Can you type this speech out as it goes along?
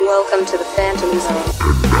Welcome to the Phantom Zone.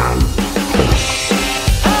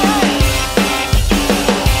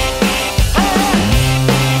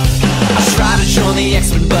 I try to join the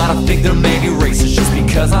X-Men, but I think they're maybe racist. Just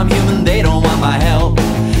because I'm human, they don't want my help.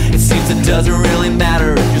 It seems it doesn't really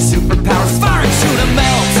matter if your superpower's firing through the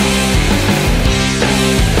melt.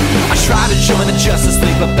 I tried to join the Justice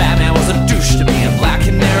League, but Batman was a douche to me, and Black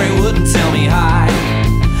Canary wouldn't tell me hi.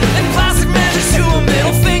 And Plastic Man just threw a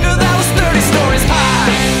middle finger that was 30 stories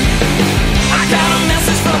high. I got a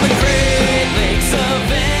message from the Great Lakes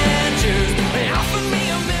Avengers. They offered me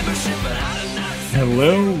a membership, but I did not.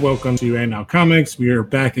 Hello, welcome to And Now Comics. We are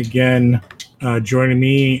back again. Joining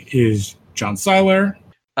me is John Seiler.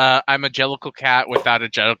 I'm a jellicle cat without a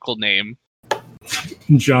jellicle name.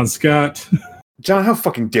 John Scott. John, how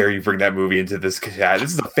fucking dare you bring that movie into this chat?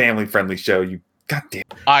 This is a family-friendly show, you goddamn.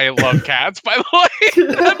 I love cats, by the way.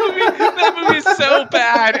 That movie is so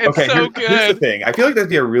bad. It's so good. Here's the thing. I feel like that'd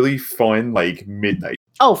be a really fun, midnight.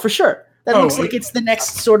 Oh, for sure. That looks like it's the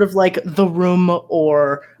next sort of like The Room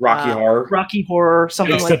or Rocky Horror,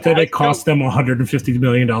 something like that. Except that it cost them $150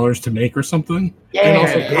 million to make or something. Yeah, and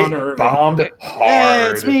also it bombed hard.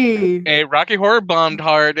 Yeah, it's me. Hey, Rocky Horror bombed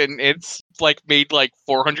hard, and it's made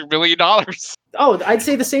 $400 million. Oh, I'd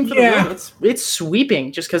say the same for The Room. It's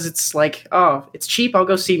sweeping just because it's it's cheap. I'll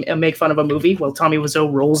go make fun of a movie while Tommy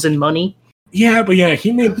Wiseau rolls in money. Yeah, but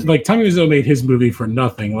he made Tommy Wiseau made his movie for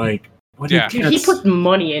nothing. He put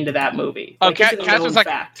money into that movie. Cats was like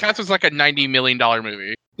a $90 million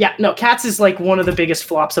movie. Yeah, no, Cats is one of the biggest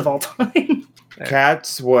flops of all time.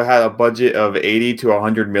 Cats had a budget of 80 to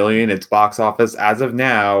 100 million. Its box office as of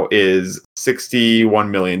now is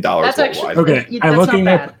 $61 million That's worldwide. Okay, I'm looking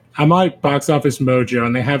up. I'm on Box Office Mojo,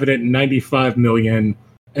 and they have it at 95 million,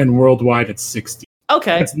 and worldwide it's 60.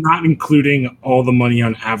 Okay, it's not including all the money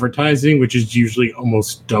on advertising, which is usually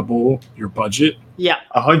almost double your budget. Yeah,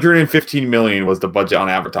 115 million was the budget on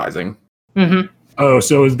advertising. Mm-hmm. Oh,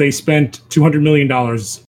 so they spent $200 million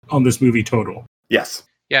on this movie total. Yes.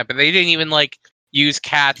 Yeah, but they didn't even use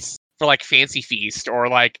cats for Fancy Feast or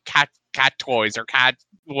cat toys or cat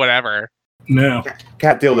whatever. No.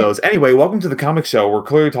 Cat dildos. Anyway, welcome to the comic show. We're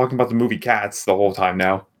clearly talking about the movie Cats the whole time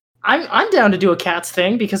now. I'm down to do a Cats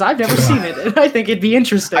thing because I've never seen it, and I think it'd be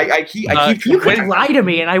interesting. I keep you could lie to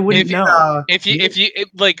me, and I wouldn't know. If you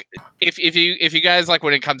guys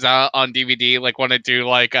when it comes out on DVD want to do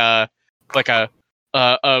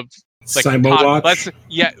simul-watch?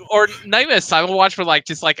 Or not even a simul-watch, but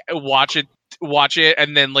just watch it,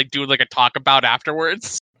 and then do a talk about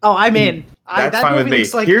afterwards. Oh, I'm in. That's fine with me.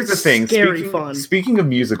 Here's the thing. Fun. Speaking of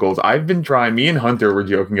musicals, I've been trying. Me and Hunter were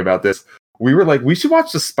joking about this. We were we should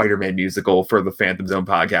watch the Spider-Man musical for the Phantom Zone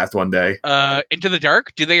podcast one day. Into the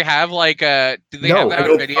Dark? Do they have have that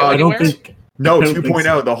on video anywhere?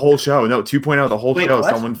 2.0, the whole show. No, 2.0, the whole show. What?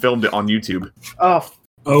 Someone filmed it on YouTube.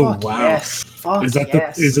 Oh wow! Yes.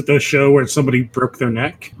 Is it the show where somebody broke their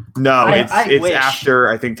neck? No, it's wish. after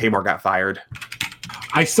I think Tamar got fired.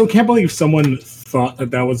 I still can't believe someone thought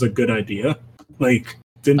that was a good idea.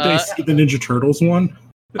 Didn't they see the Ninja Turtles one?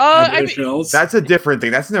 That's a different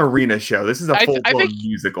thing. That's an arena show. This is a full-blown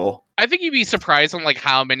musical. I think you'd be surprised on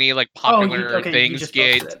how many popular things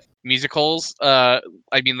get musicals.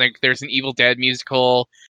 There's an Evil Dead musical.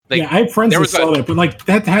 I have friends that saw that, but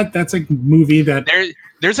that's a movie that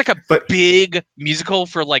there's a big musical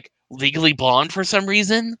for Legally Blonde for some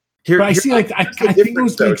reason. I think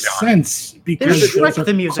those make sense because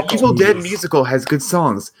the musical. Evil Dead musical has good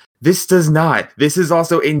songs. This does not. This is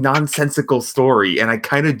also a nonsensical story, and I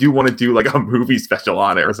kind of do want to do a movie special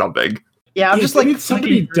on it or something. Yeah, I'm just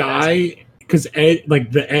somebody die because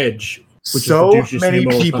The Edge. So many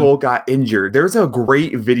people got injured. There's a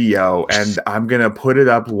great video, and I'm gonna put it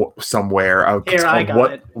up somewhere. Here, I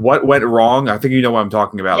got it. What went wrong? I think you know what I'm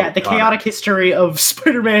talking about. Yeah, the chaotic history of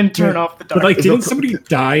Spider-Man Turn Off the Dark. But didn't somebody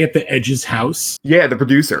die at the Edge's house? Yeah, the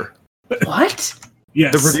producer. What?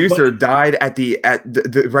 Yes, the producer died at the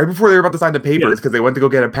right before they were about to sign the papers because they went to go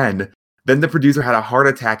get a pen. Then the producer had a heart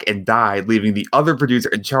attack and died, leaving the other producer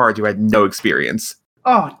in charge who had no experience.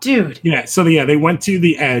 Oh, dude. Yeah, so they went to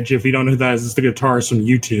the Edge. If you don't know who that is, it's the guitarist from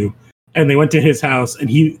U2. And they went to his house, and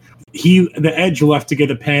the Edge left to get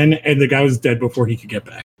a pen, and the guy was dead before he could get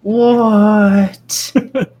back. What?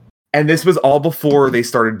 And this was all before they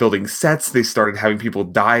started building sets. They started having people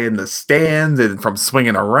die in the stands and from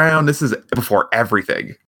swinging around. This is before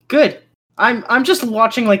everything. Good. I'm just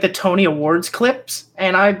watching the Tony Awards clips,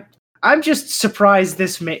 and I'm just surprised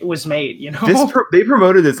this was made, They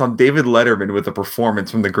promoted this on David Letterman with a performance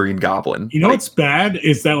from the Green Goblin. You know what's bad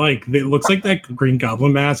is that it looks like that Green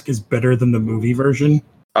Goblin mask is better than the movie version.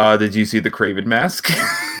 Did you see the Kraven mask?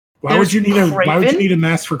 Why would you need a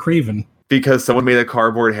mask for Kraven? Because someone made a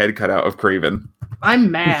cardboard head cutout of Kraven. I'm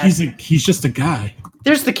mad. He's just a guy.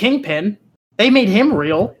 There's the Kingpin. They made him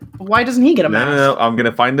real. Why doesn't he get a mask? No, I'm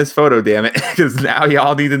gonna find this photo, damn it, because now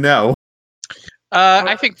y'all need to know.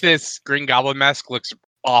 I think this Green Goblin mask looks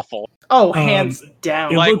awful. Oh, hands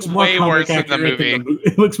down. It Like, looks more way worse than the movie.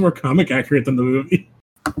 It looks more comic accurate than the movie.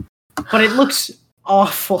 But it looks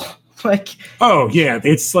awful. Like, oh yeah,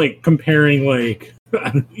 it's like comparing like I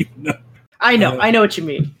don't even know. I know what you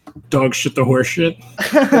mean. Dog shit to horse shit.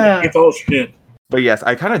 It's all shit. But yes,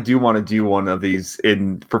 I kind of do want to do one of these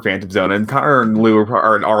for Phantom Zone, and Connor and Lou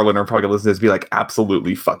and Arlen are probably gonna listen to this and be like,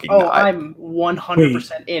 absolutely fucking not. I'm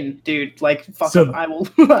 100% in, dude. Like, fuck up. I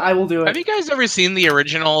will do it. Have you guys ever seen the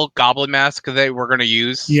original Goblin mask that they were going to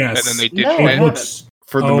use? Yes. And then they did No, I haven't.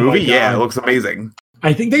 For the movie, yeah, it looks amazing.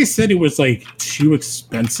 I think they said it was like too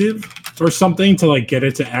expensive or something to like get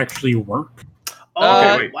it to actually work.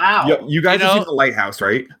 Oh, wow. You guys have seen The Lighthouse,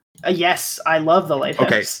 right? Yes, I love The Lighthouse.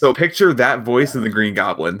 Okay, so picture that voice in the Green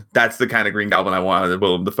Goblin. That's the kind of Green Goblin I wanted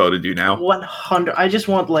Willem Dafoe to do now. 100. I just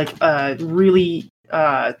want like really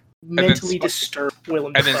mentally disturbed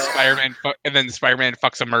Willem Dafoe. And then Spider-Man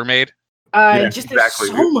fucks a mermaid. There's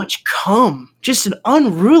so much cum. Just an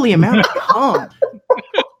unruly amount of cum.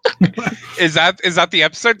 Is that the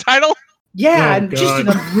episode title? Yeah, just an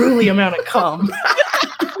unruly amount of cum.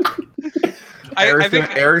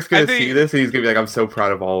 Eric's gonna see this and he's gonna be like, I'm so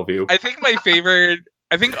proud of all of you. I think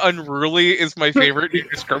Unruly is my favorite new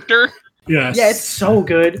descriptor. Yes. Yeah, it's so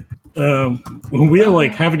good. We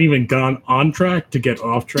like haven't even gone on track to get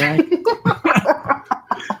off track.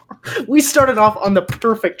 We started off on the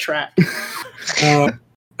perfect track.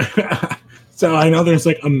 So I know there's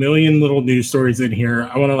like a million little news stories in here.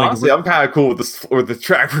 I want to like. Honestly, I'm kind of cool with the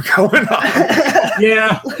track we're going on.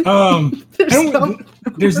 Yeah.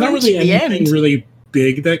 There's not really anything really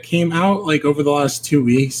big that came out like over the last 2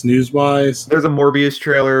 weeks, news wise. There's a Morbius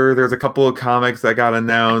trailer. There's a couple of comics that got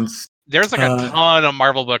announced. There's like a ton of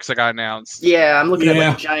Marvel books that got announced. Yeah, I'm looking at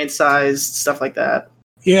like giant sized stuff like that.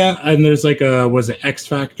 Yeah, and there's like X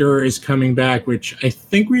Factor is coming back, which I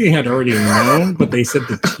think we had already known, but they said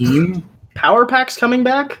the team. Power Pack's coming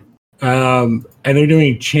back? And they're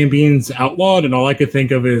doing Champions Outlawed, and all I could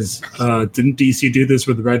think of is, didn't DC do this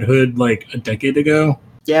with Red Hood like a decade ago?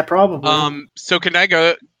 Yeah, probably. So can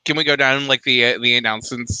we go down like the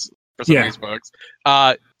announcements for some of these books?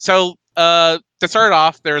 So to start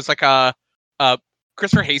off, there's like a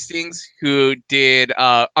Christopher Hastings who did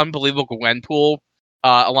Unbelievable Gwenpool,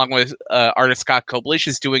 along with artist Scott Koblish,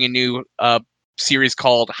 is doing a new series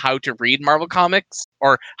called How to Read Marvel Comics,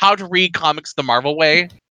 or How to Read Comics the Marvel Way.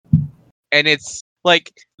 And it's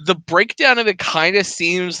like the breakdown of it kind of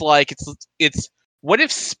seems like it's what if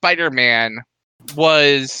Spider-Man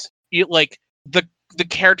was like the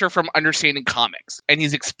character from Understanding Comics, and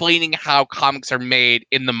he's explaining how comics are made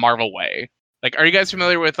in the Marvel way. Like, are you guys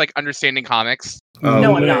familiar with like Understanding Comics?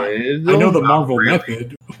 No, I'm not. I know the Marvel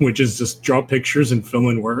method, which is just draw pictures and fill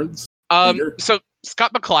in words. So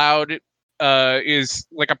Scott McCloud is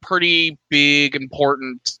like a pretty big,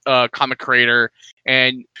 important comic creator,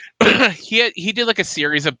 and he did like a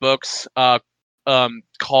series of books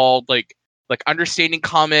called like Understanding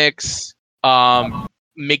Comics,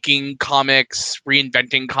 Making Comics,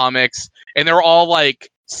 Reinventing Comics, and they're all like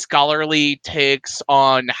scholarly takes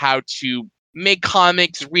on how to make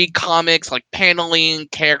comics, read comics, like paneling,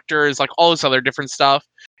 characters, like all this other different stuff.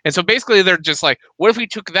 And so basically they're just like, what if we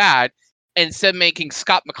took that, instead of making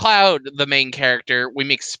Scott McCloud the main character, we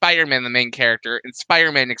make Spider-Man the main character, and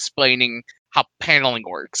Spider-Man explaining how paneling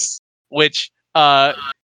works. Which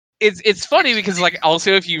it's funny because like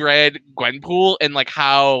also if you read Gwenpool and like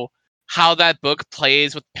how that book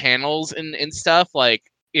plays with panels and stuff, like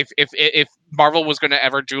if Marvel was going to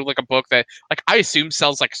ever do like a book that like I assume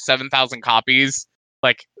sells like 7,000 copies,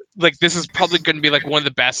 like this is probably going to be like one of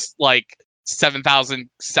the best like 7,000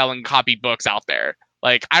 selling copy books out there.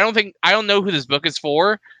 Like I don't know who this book is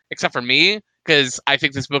for except for me, because I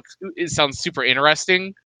think this book sounds super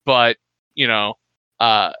interesting, but you know,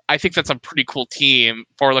 I think that's a pretty cool team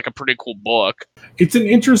for like a pretty cool book. It's an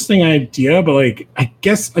interesting idea, but like I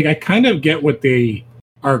guess like I kind of get what they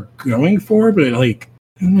are going for, but like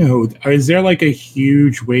I don't know, is there like a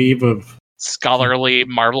huge wave of scholarly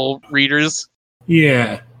Marvel readers?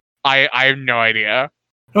 Yeah, I have no idea.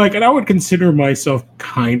 Like, and I would consider myself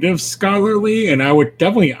kind of scholarly, and I would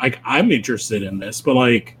definitely like I'm interested in this, but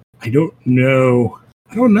like I don't know.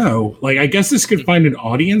 Like I guess this could find an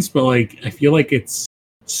audience, but like I feel like it's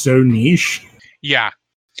so niche. Yeah,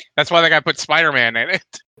 that's why they got to put Spider-Man in it.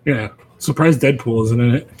 Yeah, surprised Deadpool isn't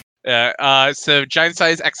in it. So Giant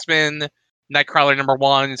Size X-Men Nightcrawler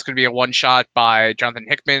 #1 is going to be a one-shot by Jonathan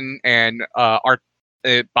Hickman and art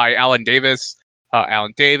by Alan Davis.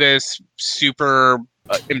 Alan Davis, super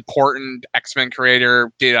important X-Men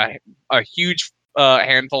creator, did a huge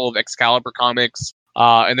handful of Excalibur comics,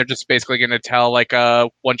 and they're just basically going to tell like a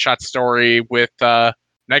one-shot story with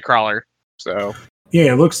Nightcrawler. So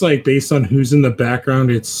yeah, it looks like based on who's in the background,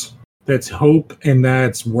 that's Hope and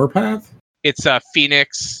that's Warpath. It's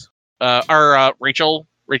Phoenix or Rachel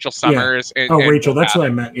Summers. Yeah. And Rachel, Warpath. that's what I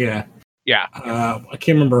meant. Yeah. Yeah. I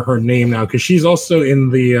can't remember her name now because she's also in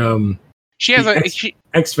the She has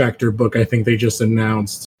X Factor book. I think they just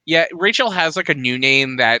announced. Yeah, Rachel has like a new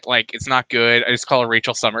name that like it's not good. I just call her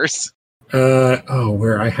Rachel Summers.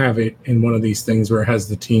 Where I have it in one of these things where it has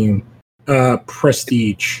the team.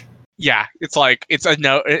 Prestige. Yeah, it's a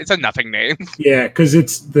nothing name. Yeah, because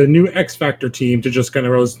it's the new X Factor team to just kind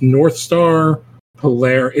of rose North Star,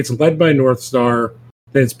 It's led by North Star.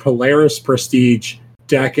 Then it's Polaris, Prestige,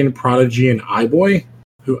 Dakin, Prodigy, and iBoy.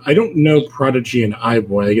 Who I don't know Prodigy and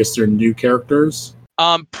iBoy. I guess they're new characters.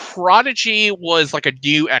 Prodigy was like a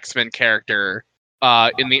new X-Men character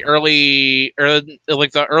in the early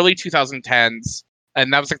 2010s,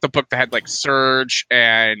 and that was like the book that had like Surge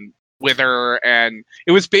and Wither, and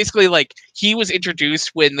it was basically like he was introduced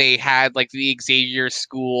when they had like the Xavier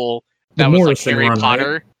School that was like Harry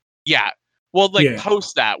Potter. Right? Yeah. Well,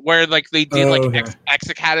 post that, where like they did X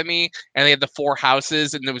Academy, and they had the 4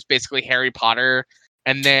 houses, and it was basically Harry Potter.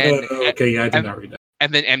 And then I did not read that.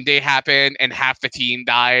 And then M Day happened, and half the team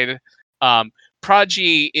died.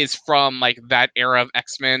 Prodigy is from like that era of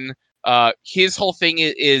X-Men. His whole thing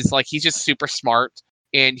is like he's just super smart,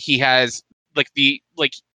 and he has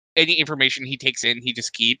any information he takes in, he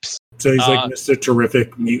just keeps. So he's like Mr.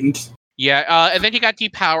 Terrific Mutant. Yeah, and then he got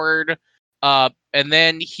depowered. And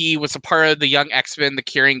then he was a part of the Young X-Men, the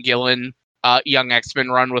Kieran Gillen Young X-Men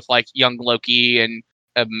run with like Young Loki and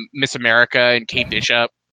Miss America and Kate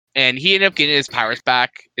Bishop. And he ended up getting his powers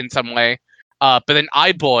back in some way. But then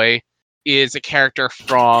iBoy is a character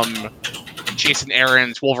from Jason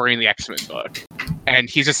Aaron's Wolverine the X-Men book. And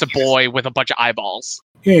he's just a boy with a bunch of eyeballs.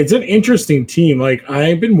 Yeah, it's an interesting team. Like,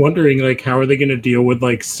 I've been wondering, like, how are they going to deal with,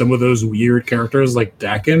 like, some of those weird characters like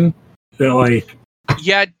Dakin? They're like...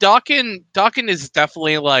 Yeah, Dakin is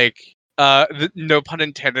definitely, like, no pun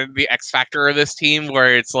intended, the X Factor of this team,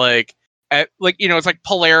 where it's like, it's like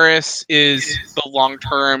Polaris is the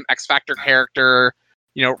long-term X Factor character.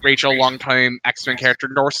 Rachel, long-time X-Men character.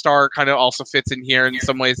 North Star kind of also fits in here in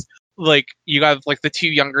some ways. Like, you got like the 2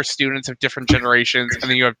 younger students of different generations, and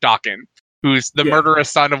then you have Dakin, who's the murderous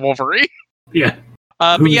son of Wolverine. Yeah.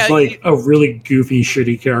 Who's like a really goofy,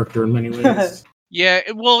 shitty character in many ways. Yeah,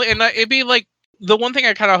 well, and it'd be like, the one thing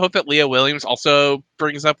I kind of hope that Leah Williams also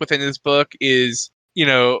brings up within his book is,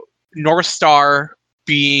 North Star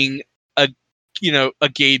being a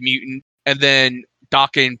gay mutant, and then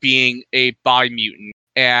Dakin being a bi mutant.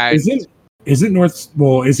 And isn't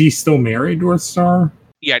is he still married, North Star?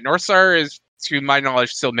 Yeah, North Star is, to my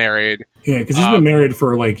knowledge, still married. Yeah, because he's been married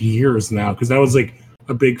for like years now, because that was like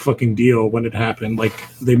a big fucking deal when it happened. Like,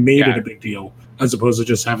 they made it a big deal, as opposed to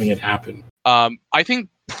just having it happen. I think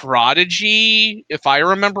Prodigy, if I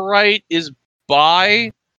remember right, is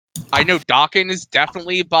bi. I know Dakin is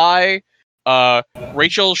definitely bi.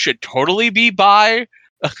 Rachel should totally be bi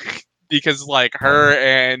because like her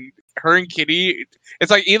and Kitty, it's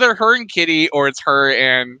like either her and Kitty or it's her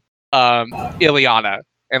and Ileana,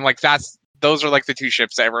 and like those are like the 2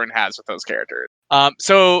 ships that everyone has with those characters.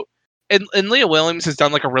 And Leah Williams has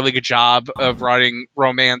done like a really good job of writing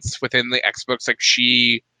romance within the X books. Like,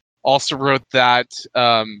 she also wrote that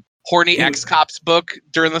Horny X Cops book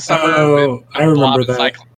during the summer. Oh, I remember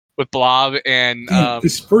that. With Blob and...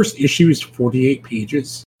 this first issue is 48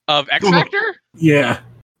 pages. Of X Factor? Yeah.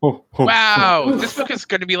 Wow, this book is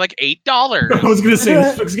going to be like $8. I was going to say,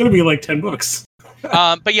 this book's going to be like $10.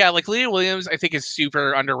 But yeah, like Leah Williams, I think is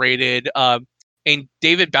super underrated. And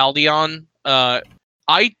David Baldion,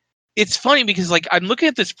 it's funny because like I'm looking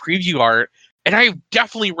at this preview art, and I've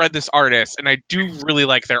definitely read this artist, and I do really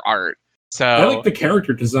like their art. So I like the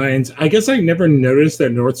character designs. I guess I never noticed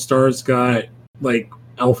that North Star's got like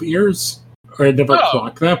elf ears, or I never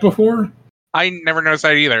clocked that before. I never noticed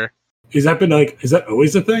that either. Is that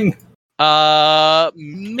always a thing?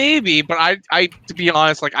 Maybe, but I to be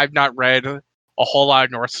honest, like I've not read a whole lot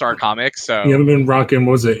of North Star comics, so you haven't been rocking.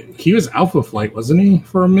 He was Alpha Flight, wasn't he,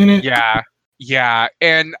 for a minute? Yeah,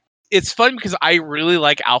 and it's fun because I really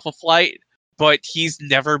like Alpha Flight, but he's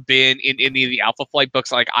never been in any of the Alpha Flight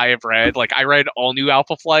books like I have read. Like, I read all new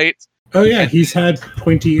Alpha Flight. Oh yeah, he's had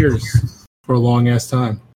pointy ears for a long ass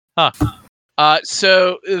time.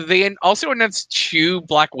 So they also announced 2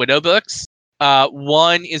 Black Widow books.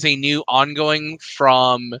 One is a new ongoing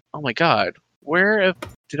from. Oh my god, where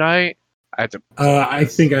did I? I have to. I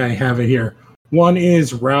think I have it here. One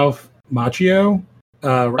is Ralph Macchio,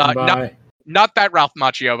 written by Not that Ralph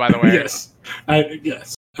Macchio, by the way. yes,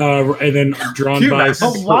 yes, and then drawn Can you by. imagine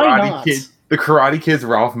Oh, why not? The Karate Kid's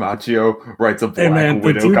Ralph Macchio writes a Hey, Black man, the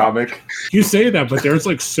Widow dude- comic. You say that, but there's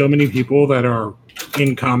like so many people that are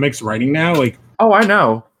in comics writing now. Like, Oh, I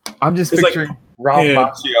know. I'm just It's like- picturing Ralph yeah.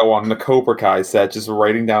 Macchio on the Cobra Kai set, just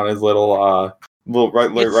writing down his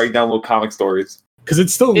writing down little comic stories. because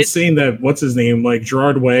it's still It's- insane that what's his name, like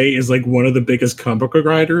Gerard Way, is like one of the biggest comic book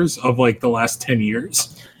writers of like the last 10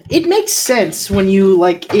 years. It makes sense when you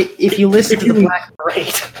like if you listen If to the you- Black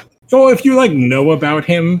Parade. So if you like know about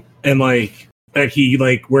him and like that he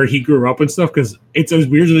like where he grew up and stuff, because it's as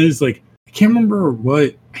weird as it is. Like I can't remember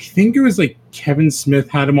what I think it was like Kevin Smith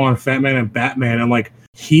had him on Fat Man and Batman, and like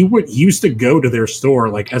he used to go to their store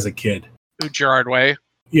like as a kid. Gerard Way.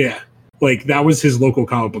 Yeah, like that was his local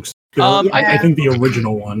comic book store. I think the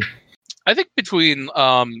original one. I think between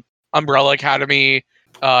Umbrella Academy,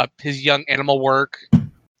 his Young Animal work,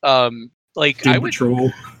 like Doom I would,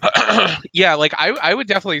 Patrol. yeah, like I would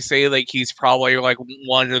definitely say like he's probably like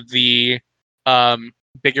one of the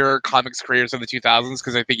bigger comics creators of the 2000s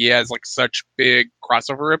because I think he has like such big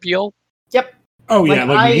crossover appeal. Yep. Oh yeah,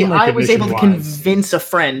 like name I was able to recognition-wise. convince a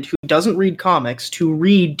friend who doesn't read comics to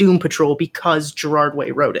read Doom Patrol because Gerard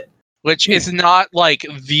Way wrote it. Which is not like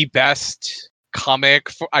the best comic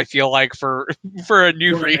I feel like for a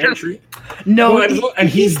new reader. No, Well, and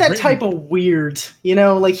he's he's that written- type of weird,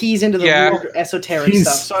 like he's into the Yeah. weird esoteric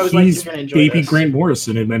stuff. So I was like, he's you're gonna enjoy baby this. Grant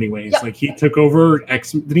Morrison in many ways. Yep. Like he took over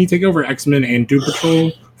Didn't he take over X-Men and Doom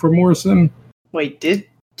Patrol for Morrison? Wait, did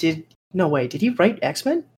he write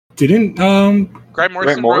X-Men? Didn't Grant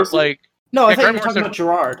Morrison wrote Morrison? like No, I Yeah, thought you Grant were talking Morrison- about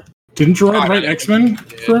Gerard. didn't Gerard God, write I X-Men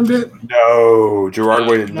think he did. for a bit? No, Gerard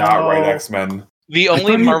Way did not No. write X-Men. the I only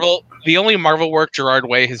thought he- Marvel work Gerard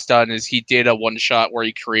Way has done is he did a one shot where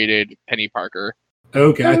he created Penny Parker.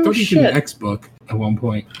 Okay, I Oh, thought he did shit. an X book at one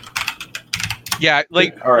point. Yeah,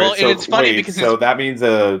 like All right, well, so and it's funny wait, because so that means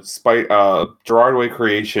Gerard Way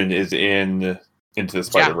creation is in Into the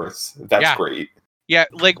Spider-Verse. That's Yeah. great. yeah,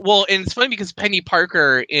 like well, and it's funny because Penny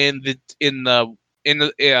Parker in the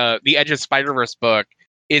Edge of Spider-Verse book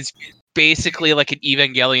is basically like an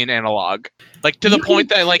Evangelion analog. Like to the You point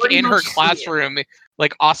can that like pretty in her much see it. classroom,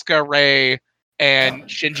 like Asuka, Rey, and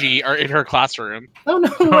Shinji are in her classroom. Oh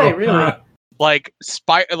no way, really? Like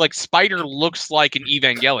Spider looks like an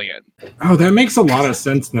Evangelion. Oh, that makes a lot of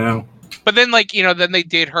sense now. But then then they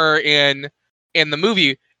did her in the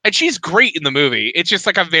movie, and she's great in the movie. It's just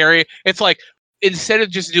like it's like instead of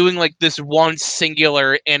just doing like this one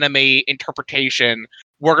singular anime interpretation,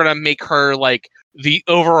 we're gonna make her like the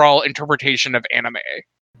overall interpretation of anime.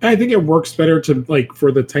 I think it works better to like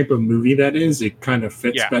for the type of movie that is. It kind of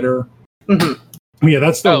fits Yeah. better. Mhm. Yeah,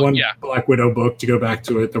 that's the one yeah. Black Widow book. To go back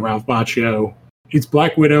to it, the Ralph Macchio. It's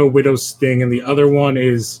Black Widow, Widow's Sting, and the other one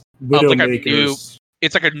is Widowmakers.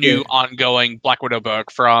 It's like a new ongoing Black Widow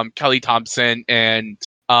book from Kelly Thompson and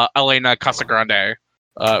Elena Casagrande,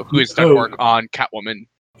 who has done Oh. work on Catwoman.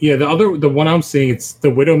 Yeah, the one I'm seeing, it's the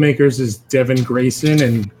Widowmakers is Devin Grayson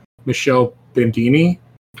and Michelle Bandini,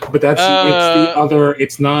 but it's the other.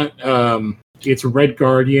 It's not. It's Red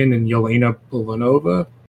Guardian and Yelena Belanova.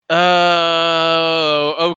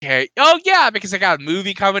 Oh, okay. Oh, yeah, because I got a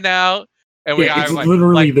movie coming out, and we Yeah, got it's like,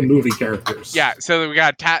 literally like- the movie characters. yeah. So we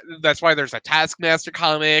got that's why there's a Taskmaster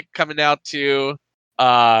comic coming out too.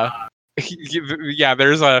 Yeah,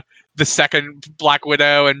 there's the second Black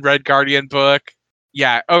Widow and Red Guardian book.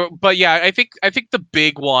 Yeah. Oh, but yeah, I think the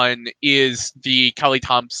big one is the Kelly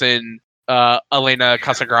Thompson, Elena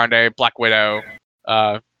Casagrande Black Widow.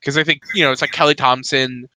 Because I think it's like Kelly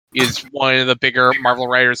Thompson is one of the bigger Marvel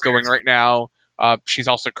writers going right now. She's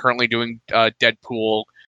also currently doing Deadpool,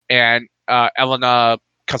 and Elena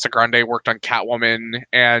Casagrande worked on Catwoman,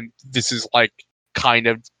 and this is like kind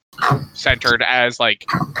of centered as like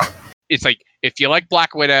it's like if you like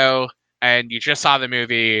Black Widow and you just saw the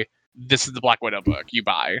movie, this is the Black Widow book you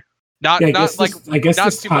buy. Yeah, I guess not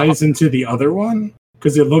this super- ties into the other one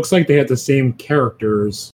because it looks like they had the same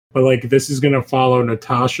characters, but like this is gonna follow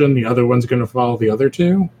Natasha and the other one's gonna follow the other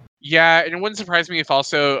two. Yeah, and it wouldn't surprise me if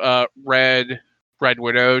also Red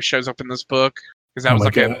Widow shows up in this book because that Oh was my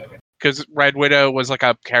like God. because Red Widow was like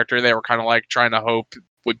a character they were kind of like trying to hope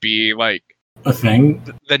would be like A thing.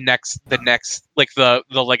 the next like the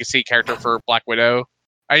legacy character for Black Widow.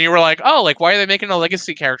 And you were like, oh, like why are they making a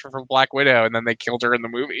legacy character for Black Widow? And then they killed her in the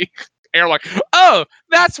movie. And you're like, oh,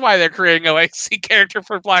 that's why they're creating a legacy character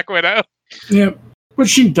for Black Widow. Yep. But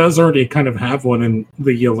she does already kind of have one in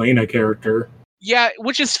the Yelena character. Yeah,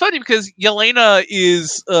 which is funny because Yelena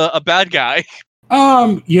is a bad guy.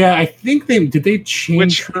 Yeah, I think they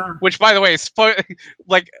change her? Which, by the way,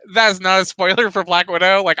 like that is not a spoiler for Black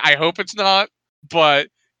Widow. Like, I hope it's not. But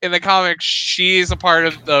in the comics, she's a part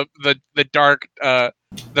of the dark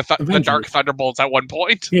the Dark Thunderbolts at one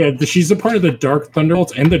point. Yeah, she's a part of the Dark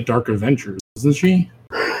Thunderbolts and the Dark Avengers, isn't she?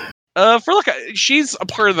 She's a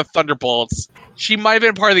part of the Thunderbolts. She might have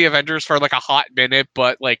been part of the Avengers for like a hot minute,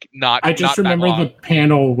 but like not. I just not remember the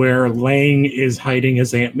panel where Lang is hiding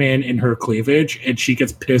as Ant-Man in her cleavage, and she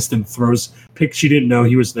gets pissed and she didn't know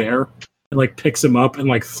he was there, and like picks him up and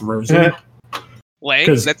like throws him. Lang?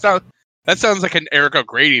 That sounds like an Eric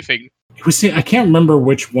O'Grady thing. I can't remember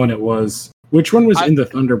which one it was. Which one was in the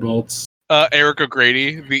Thunderbolts? Eric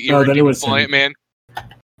O'Grady, the irredeemable Ant-Man.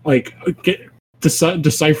 Like,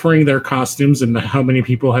 deciphering their costumes and how many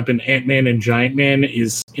people have been Ant-Man and Giant Man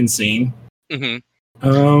is insane.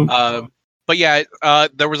 Mm-hmm. But yeah,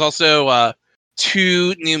 there was also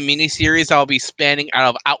 2 new miniseries that will be spanning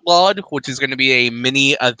out of Outlawed, which is going to be a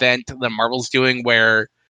mini event that Marvel's doing where,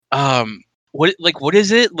 what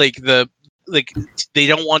is it? They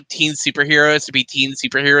don't want teen superheroes to be teen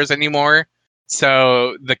superheroes anymore,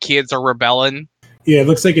 so the kids are rebelling. Yeah, it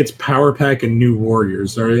looks like it's Power Pack and New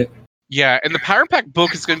Warriors, right? Yeah, and the Power Pack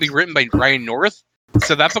book is going to be written by Ryan North,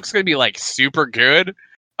 so that book's going to be like super good.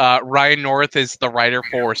 Ryan North is the writer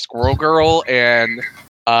for Squirrel Girl and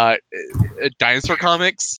Dinosaur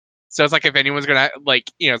Comics, so it's like if anyone's gonna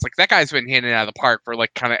it's like that guy's been hitting it out of the park for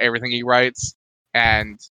like kind of everything he writes.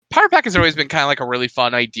 And Power Pack has always been kind of like a really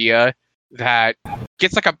fun idea that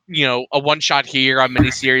gets like a one shot here, a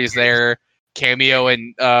miniseries there, cameo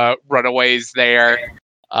and Runaways there.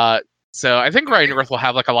 So I think Ryan North will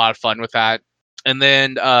have like a lot of fun with that. And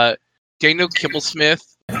then Daniel Kibblesmith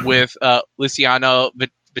with Luciano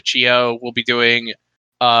Vecchio will be doing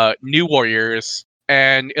New Warriors,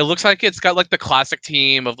 and it looks like it's got like the classic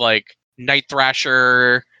team of like Night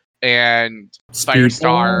Thrasher and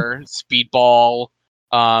Firestar, Speedball,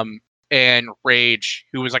 and Rage,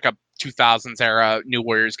 who was like a 2000s era New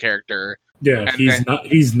Warriors character. Yeah, and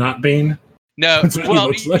he's not Bane. No,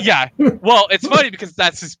 well, yeah. Well, it's funny because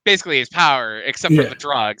that's basically his power, except for the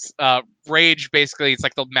drugs. Rage, basically, it's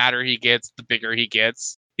like the madder he gets, the bigger he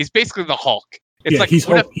gets. He's basically the Hulk. It's like,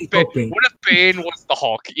 what if Bane was the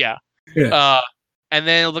Hulk? Yeah. And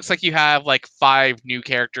then it looks like you have like 5 new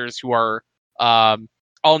characters who are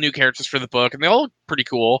all new characters for the book, and they all look pretty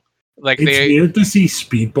cool. Like it's weird to see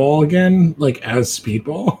Speedball again, like as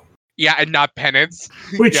Speedball. Yeah, and not Penance.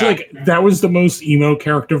 Which, like, that was the most emo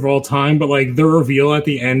character of all time, but, like, the reveal at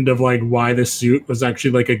the end of, like, why the suit was actually,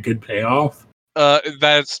 like, a good payoff.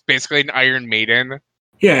 That's basically an Iron Maiden.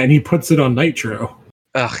 Yeah, and he puts it on Nitro.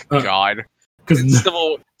 Ugh, God. Because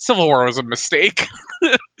Civil War was a mistake.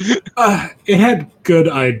 It had good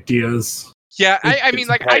ideas. Yeah, I mean,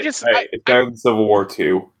 like, it's better than Civil War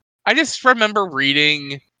 2. I just remember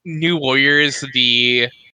reading New Warriors,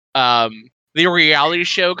 the reality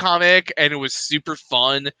show comic, and it was super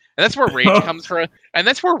fun, and that's where Rage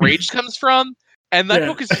comes from. And that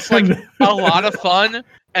book is just like a lot of fun.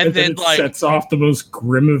 And then like sets off the most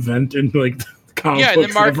grim event in like the comic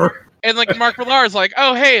books ever. And like Mark Millar is like,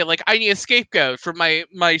 oh hey, like I need a scapegoat for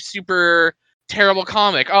my super terrible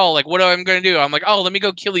comic. Oh, like what am I gonna do? I'm like, oh, let me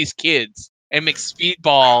go kill these kids and make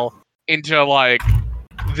Speedball into like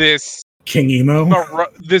this King Emo,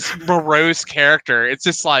 this morose character. It's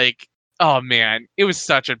just like, oh man, it was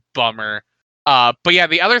such a bummer. But yeah,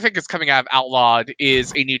 the other thing that's coming out of Outlawed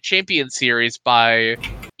is a new Champion series by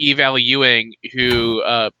Eve L. Ewing, who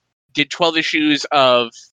did 12 issues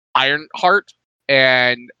of Ironheart,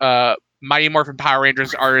 and Mighty Morphin Power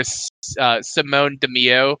Rangers artist Simone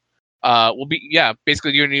DeMio will be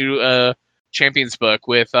basically doing a new Champions book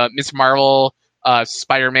with Miss Marvel,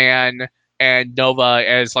 Spider-Man, and Nova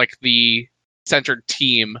as like the centered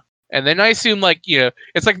team. And then I assume like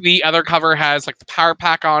it's like the other cover has like the Power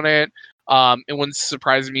Pack on it. It wouldn't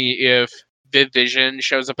surprise me if Vision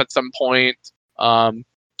shows up at some point. And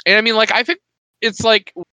I mean, like, I think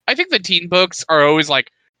the teen books are always like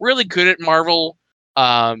really good at Marvel.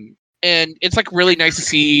 And it's like really nice to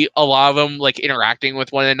see a lot of them like interacting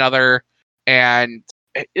with one another. And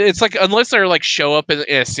it's like, unless they're like show up in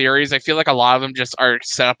a series, I feel like a lot of them just are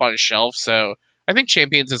set up on a shelf. So I think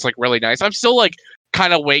Champions is like really nice. I'm still like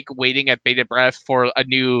kind of waiting at bated breath for a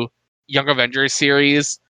new Young Avengers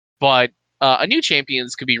series, but a new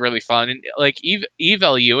Champions could be really fun. And like Eve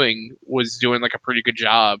L. Ewing was doing like a pretty good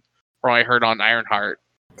job from what I heard on Ironheart.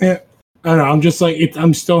 Yeah, I don't know. I'm just like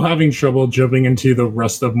I'm still having trouble jumping into the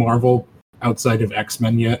rest of Marvel outside of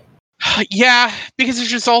X-Men yet. Yeah, because there's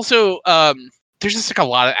just also there's just like a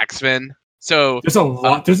lot of X-Men. So There's a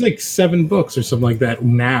lot. There's like 7 books or something like that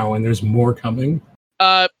now, and there's more coming.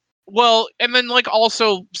 well, and then like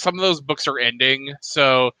also some of those books are ending.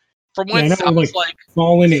 So from what Yeah, I it know, sounds like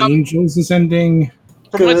Fallen some- Angels is ending.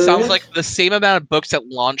 from what it sounds Good. like the same amount of books that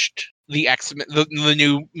launched the X-Men, the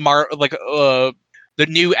new the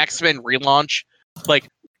new X-Men relaunch, like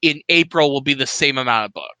in April will be the same amount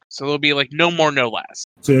of books. So there'll be like no more, no less.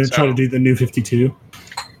 So they're trying to do the new 52.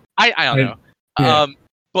 I don't know. Yeah.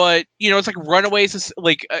 But it's like Runaways is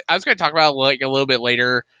like I was going to talk about like a little bit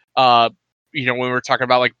later. When we were talking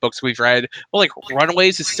about like books we've read, but like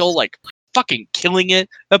Runaways is still like fucking killing it.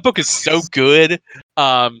 That book is so good.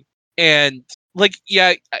 And like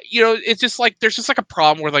it's just like there's just like a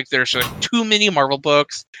problem where like there's like too many Marvel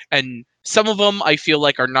books, and some of them I feel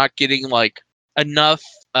like are not getting like enough.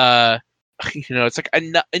 It's like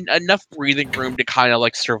enough breathing room to kind of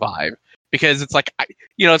like survive. Because it's like,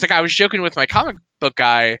 it's like I was joking with my comic book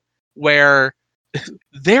guy where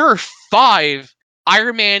there are 5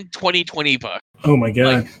 Iron Man 2020 books. Oh my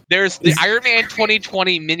god! Like, there's the Iron Man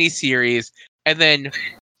 2020 miniseries, and then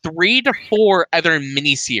 3 to 4 other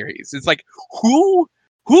miniseries. It's like who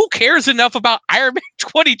cares enough about Iron Man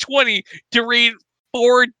 2020 to read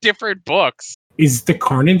 4 different books? Is the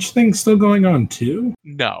Carnage thing still going on too?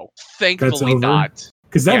 No, thankfully not.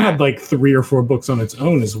 Because that had like 3 or 4 books on its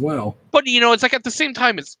own as well. But it's like at the same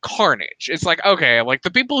time, it's Carnage. It's like, okay, like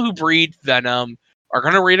the people who breed Venom are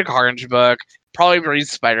gonna read a Carnage book, probably read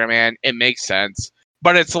Spider-Man. It makes sense.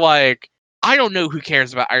 But it's like, I don't know who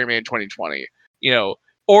cares about Iron Man 2020.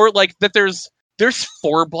 Or like that there's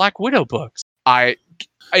 4 Black Widow books.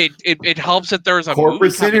 It helps that there's a corporate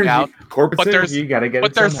movie coming synergy. out. Corporate but synergy. You gotta get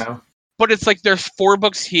it somehow. But it's like there's 4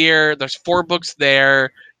 books here, there's 4 books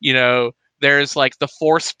there. There's like the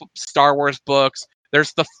 4 Star Wars books.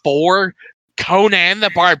 There's the 4 Conan the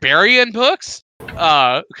Barbarian books.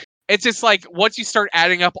 It's just like once you start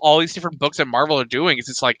adding up all these different books that Marvel are doing, it's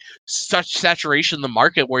just like such saturation in the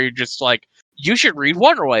market where you're just like, you should read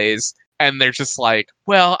Runaways, and they're just like,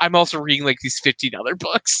 well, I'm also reading like these 15 other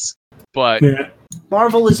books. But Yeah.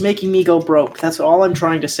 Marvel is making me go broke. That's all I'm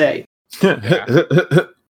trying to say. Muhammad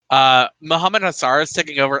Hassar is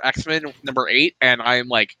taking over X-Men number 8, and I'm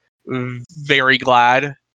like very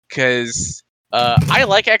glad because I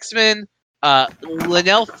like X-Men.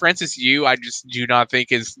 Linnell Francis Yu, I just do not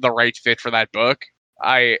think is the right fit for that book.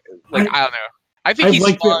 I don't know. I think he's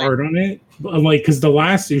like the fine. art on it, because the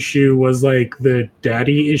last issue was like the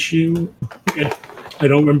daddy issue. I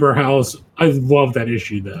don't remember how. I love that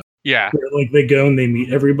issue though. Yeah, Where, like they go and they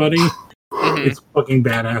meet everybody. Mhm. It's fucking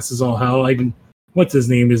badass as all hell. What's his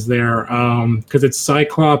name is there? Because it's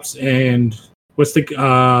Cyclops and what's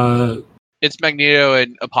the It's Magneto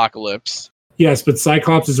and Apocalypse. yes, but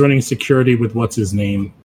Cyclops is running security with what's his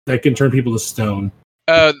name that can turn people to stone.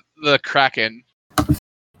 The Kraken.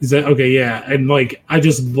 Is that okay? Yeah, and like I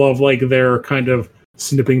just love like their kind of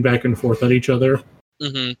snipping back and forth at each other.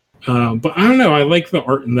 Mm-hmm. But I don't know. I like the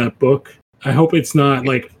art in that book. I hope it's not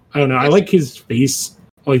like I don't know. I like his face,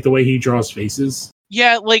 I like the way he draws faces.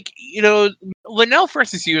 Yeah, like Linnell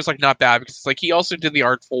Francis Yu is like not bad because like he also did the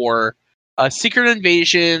art for Secret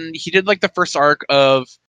Invasion. He did like the first arc of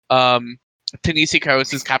Ta-Nehisi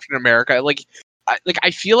Coates' Captain America.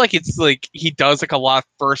 I feel like it's like he does like a lot of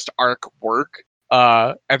first arc work,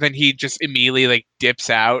 and then he just immediately like dips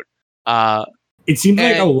out. It seems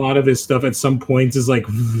like a lot of his stuff at some points is like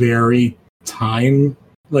very time.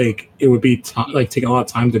 Like it would be like take a lot of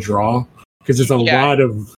time to draw because there's a lot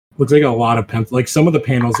of looks like a lot of pencil. Like some of the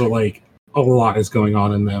panels are like a lot is going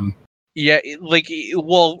on in them. Yeah,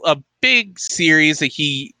 a big series that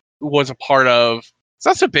he was a part of. It's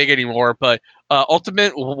not so big anymore, but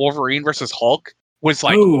Ultimate Wolverine versus Hulk was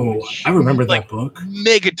like, I remember that book.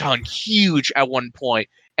 Megaton huge at one point,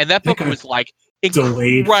 and that book was like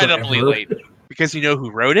delayed incredibly forever. late because you know who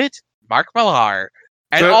wrote it? Mark Millar.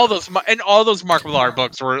 And all those Mark Millar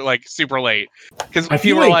books were like super late because I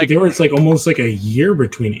feel like there was like almost like a year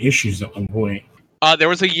between issues at one point. There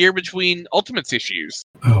was a year between Ultimates issues.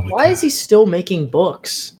 Oh my Why is he still making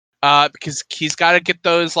books? Because he's got to get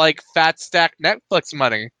those like fat stack Netflix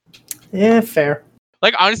money. Yeah, fair.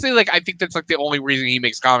 Like honestly, like I think that's like the only reason he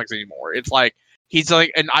makes comics anymore. It's like he's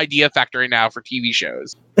like an idea factory now for TV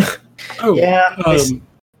shows. Oh yeah.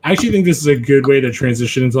 I actually think this is a good way to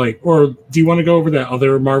transition into like, or do you want to go over that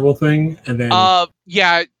other Marvel thing and then?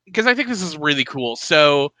 Yeah, because I think this is really cool.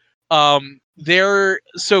 So, Kurt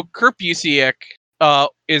Busiek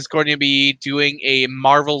is going to be doing a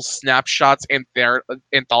Marvel Snapshots and their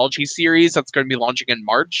anthology series that's going to be launching in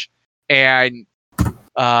March, and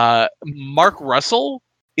Mark Russell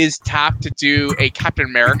is tapped to do a Captain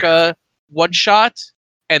America one shot,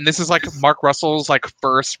 and this is like Mark Russell's like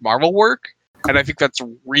first Marvel work, and I think that's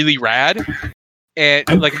really rad. And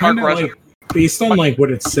I'm like Mark kinda, Russell, like, based on like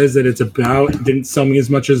what it says that it's about, it didn't sell me as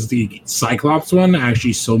much as the Cyclops one.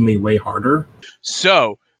 Actually, sold me way harder.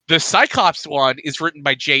 so the Cyclops one is written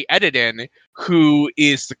by Jay Edidin, who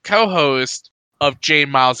is the co-host of Jay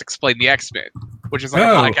and Miles Explain the X-Men, which is like a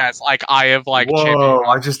podcast like I have like Whoa!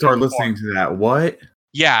 I just started before. listening to that. What?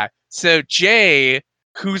 Yeah. So Jay,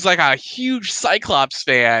 who's like a huge Cyclops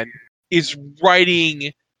fan, is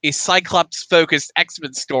writing a Cyclops-focused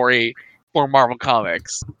X-Men story for Marvel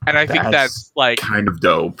Comics, and I think that's like kind of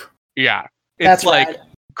dope. yeah, it's That's like rad.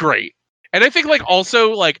 great. And I think like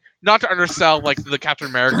also like not to undersell like the Captain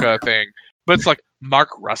America thing, but it's like Mark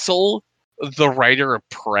Russell, the writer of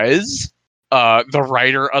Prez, the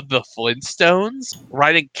writer of the Flintstones,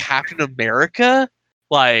 writing Captain America,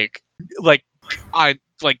 like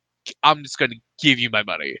I'm just gonna give you my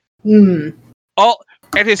money. And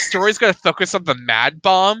his story's gonna focus on the Mad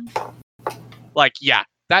Bomb. Like, yeah,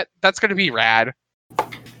 that's gonna be rad.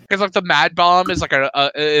 Because like the Mad Bomb is like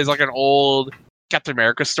an old Captain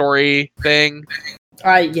America story thing.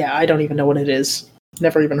 I don't even know what it is.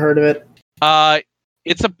 Never even heard of it.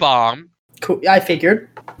 It's a bomb, Cool. I figured.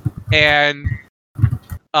 and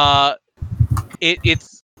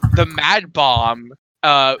it's the Mad Bomb.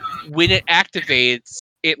 When it activates,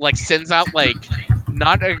 it like sends out like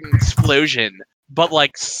not an explosion, but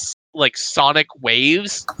like sonic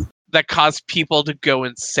waves that cause people to go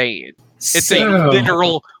insane. It's Sick. a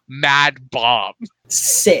literal mad bomb.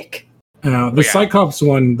 Sick. The Yeah. Cyclops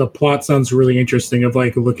one, the plot sounds really interesting. Of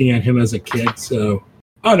like looking at him as a kid. So,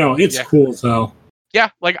 oh no, it's Yeah. cool as hell. Yeah,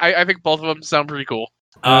 like I think both of them sound pretty cool.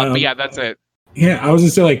 But yeah, that's it. Yeah, I was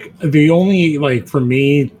gonna say like the only like for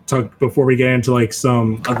me before we get into like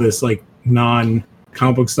some of this like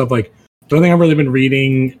non-comic book stuff, like the only thing I've really been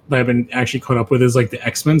reading that I've been actually caught up with is like the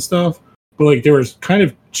X-Men stuff. But like there was kind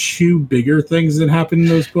of two bigger things that happened in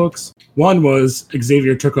those books. One was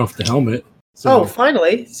Xavier took off the helmet. So,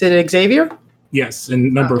 Finally. Is it Xavier? yes,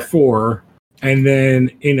 in number Okay. 4. And then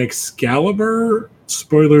in Excalibur,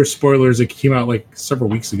 spoilers, it came out like several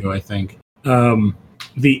weeks ago, I think.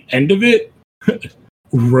 The end of it,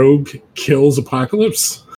 Rogue kills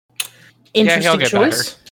Apocalypse. Interesting get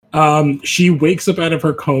choice. She wakes up out of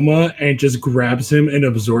her coma and just grabs him and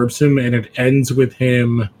absorbs him, and it ends with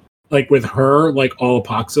him, like with her, like all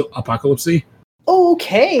apocalypse.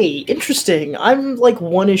 Okay, interesting. I'm like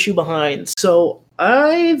one issue behind, so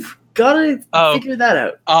I've got to figure that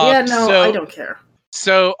out. so- I don't care.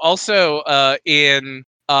 So also in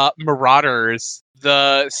Marauders,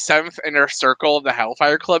 the 7th Inner Circle of the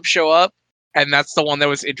Hellfire Club show up, and that's the one that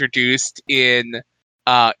was introduced in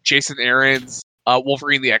Jason Aaron's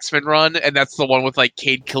Wolverine the X-Men run, and that's the one with like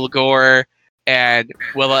Cade Kilgore and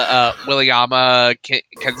Williama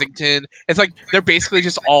Kensington. It's like they're basically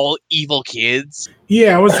just all evil kids.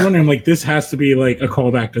 Yeah, I was wondering, like, this has to be like a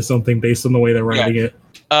callback to something based on the way they're writing it.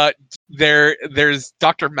 There's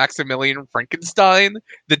Dr. Maximilian Frankenstein,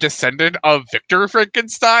 the descendant of Victor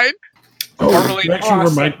Frankenstein. Formerly- You actually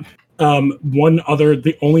remind one other,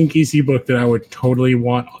 the only DC book that I would totally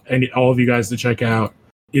want all of you guys to check out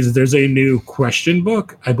is there's a new question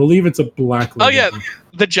book. I believe it's a Black Label. Oh yeah,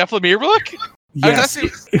 the Jeff Lemire book. Yes,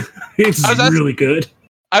 it's really good.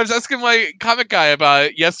 I was asking my comic guy about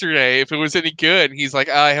it yesterday if it was any good, and he's like,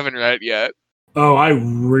 I haven't read it yet. Oh, I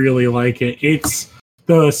really like it. It's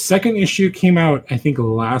the second issue came out, I think,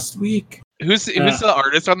 last week. Who's the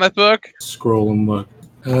artist on that book? Scroll and look.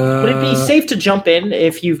 Would it be safe to jump in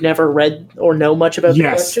if you've never read or know much about the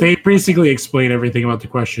Yes, question? they basically explain everything about the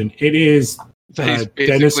question. It is He's Dennis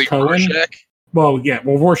basically Cohen. Rorschach. Well,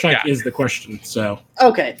 Rorschach Yeah. is the question. So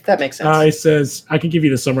Okay, that makes sense. it says, I can give you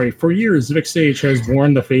the summary. For years, Vic Sage has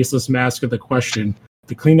worn the faceless mask of the question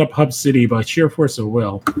to clean up Hub City by sheer force of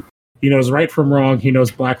will. He knows right from wrong. He knows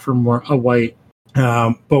black from white.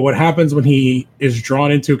 But what happens when he is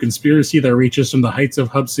drawn into a conspiracy that reaches from the heights of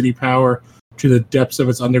Hub City power to the depths of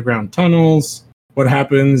its underground tunnels? What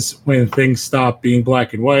happens when things stop being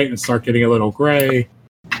black and white and start getting a little gray?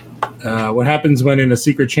 What happens when in a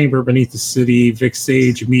secret chamber beneath the city, Vic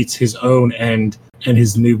Sage meets his own end and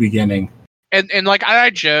his new beginning? And like I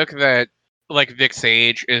joke that like Vic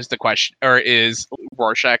Sage is the question or is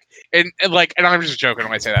Rorschach, and I'm just joking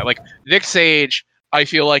when I say that. Like Vic Sage, I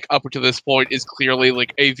feel like up to this point is clearly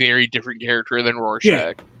like a very different character than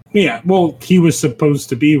Rorschach. Yeah, well, he was supposed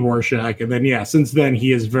to be Rorschach, and then since then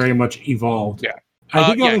he has very much evolved. Yeah. I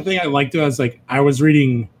think the only thing I liked was like I was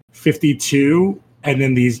reading 52, and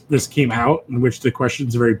then this came out, in which the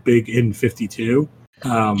questions are very big in 52.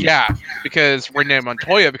 Yeah, because Renee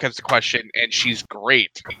Montoya becomes the question, and she's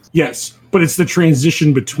great. Yes, but it's the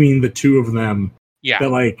transition between the two of them Yeah. that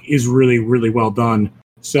like is really, really well done.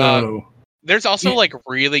 So there's also like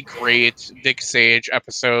really great Nick Sage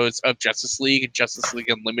episodes of Justice League and Justice League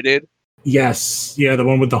Unlimited. Yes, yeah, the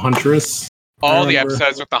one with the Huntress. All the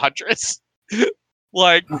episodes with the Huntress.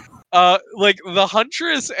 like the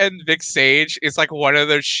Huntress and Nick Sage is like one of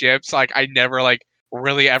those ships like I never like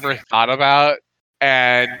really ever thought about,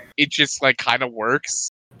 and it just like kind of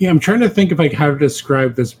works. Yeah, I'm trying to think of like how to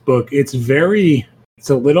describe this book. It's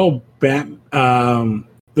a little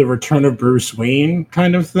the Return of Bruce Wayne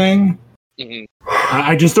kind of thing. Mm-hmm.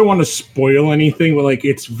 I just don't want to spoil anything, but like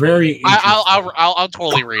it's very. I'll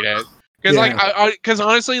totally read it because because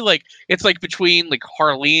honestly, like it's like between like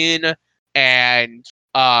Harleen and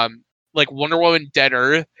like Wonder Woman Dead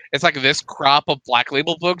Earth. It's like this crop of Black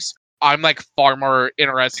Label books. I'm like far more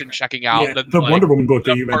interested in checking out than the like, Wonder Woman book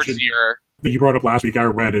that you first mentioned. year. That you brought up last week, I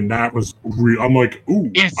read, and that was I'm like,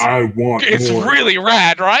 ooh, I want it's more. It's really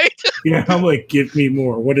rad, right? Yeah, I'm like, give me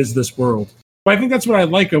more. What is this world? But I think that's what I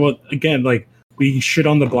like about, again, like, we shit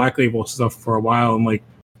on the Black Label stuff for a while, and like,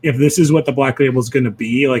 if this is what the Black Label is going to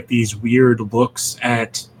be, like these weird looks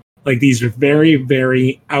at, like these very,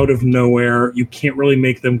 very out of nowhere, you can't really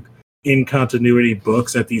make them in continuity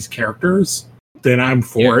books at these characters, then I'm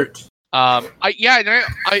for it.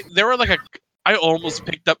 There were like I almost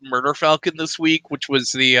picked up Murder Falcon this week, which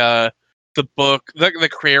was the book, the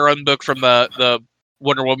Crayon book from the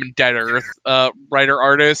Wonder Woman Dead Earth writer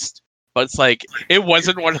artist. But it's like it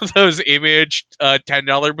wasn't one of those Image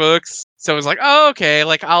 $10 books, so it was like, oh okay,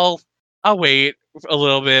 like I'll wait a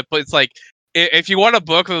little bit. But it's like if you want a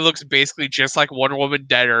book that looks basically just like Wonder Woman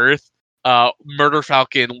Dead Earth, Murder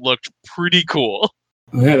Falcon looked pretty cool.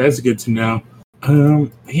 Yeah, that's good to know.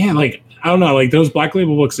 Yeah, like I don't know, like those Black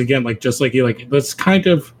Label books again, like just like you, like that's kind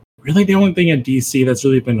of really the only thing in DC that's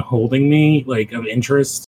really been holding me like of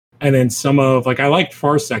interest. And then some of like I liked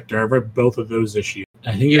Far Sector. I read both of those issues.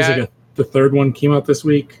 I think there's like the third one came out this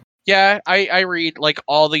week. Yeah, I read like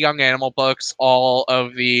all the Young Animal books, all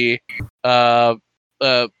of the oh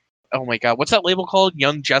my god, what's that label called?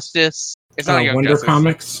 Young Justice. It's not Young Wonder Justice.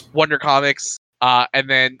 Comics. Wonder Comics.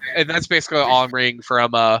 And that's basically all I'm reading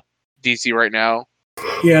from DC right now.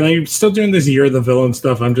 Yeah, they're still doing this Year of the Villain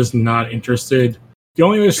stuff. I'm just not interested. The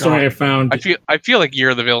only other story I found, I feel like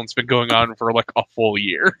Year of the Villain's been going on for like a full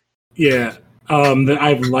year. Yeah, that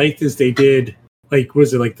I've liked is they did like,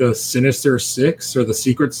 was it like the Sinister Six or the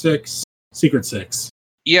Secret Six? Secret Six.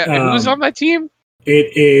 Yeah, and who's on that team?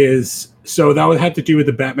 It is, so that would have to do with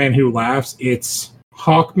the Batman Who Laughs. It's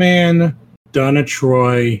Hawkman, Donna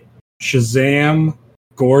Troy, Shazam,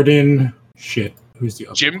 Gordon. Shit, who's the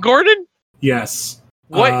other? Jim Gordon? Yes.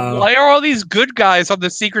 What? Why are all these good guys on the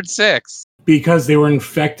Secret Six? Because they were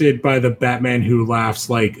infected by the Batman Who Laughs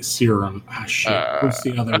like serum. Ah, shit. What's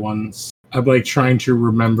the other ones? I'm like trying to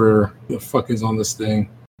remember the fuck is on this thing.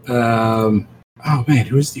 Oh man,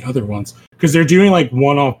 who's the other ones? Because they're doing like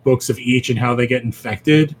one-off books of each and how they get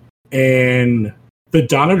infected. And the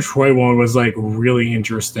Donna Troy one was like really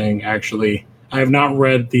interesting. Actually, I have not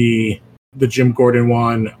read the Jim Gordon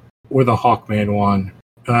one or the Hawkman one.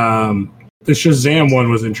 The Shazam one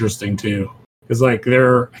was interesting too. Because like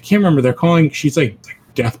I can't remember, they're calling, she's like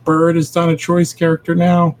Deathbird is Donna Troy's character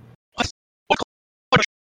now.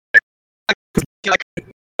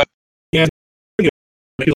 Yeah.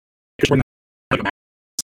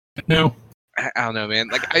 No. I don't know, man.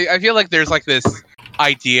 Like I feel like there's like this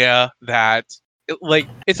idea that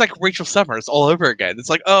it's like Rachel Summers all over again. It's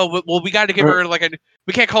like, oh well, we got to give her like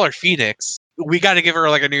we can't call her Phoenix. We got to give her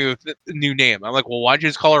like a new name. I'm like, well, why don't you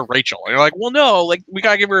just call her Rachel? And you're like, well, no, like we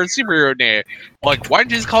gotta give her a superhero name. I'm like, why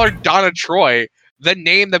don't you just call her Donna Troy, the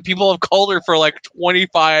name that people have called her for like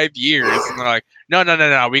 25 years? And they're like,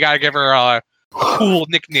 no, we gotta give her a cool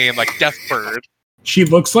nickname like Deathbird. She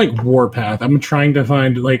looks like Warpath. I'm trying to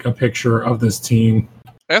find like a picture of this team.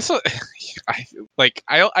 I also like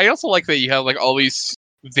that you have like all these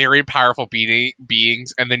very powerful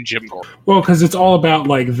beings and then Jim Gordon. Well, because it's all about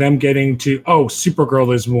like them getting to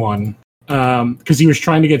Supergirl is one. Because he was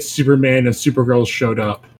trying to get Superman and Supergirl showed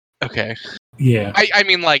up. Okay. Yeah. I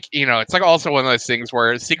mean, like, you know, it's like also one of those things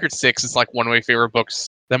where Secret Six is like one of my favorite books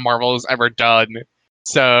that Marvel has ever done.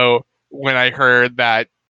 So when I heard that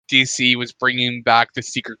DC was bringing back the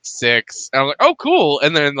Secret Six, I was like, oh, cool.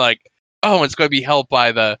 And then like, oh, it's going to be helmed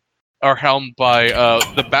by the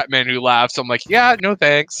Batman Who Laughs. I'm like, yeah, no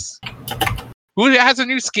thanks. Who has a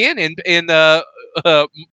new skin in Mortal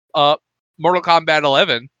Kombat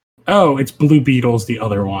 11? Oh, it's Blue Beetle's the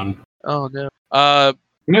other one. Oh no.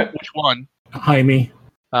 Which one? Jaime.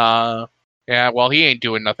 Yeah, Yeah, well, he ain't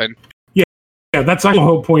doing nothing. Yeah, that's like the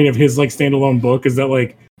whole point of his like standalone book is that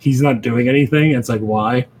like he's not doing anything. It's like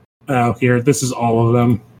why? Oh, here, this is all of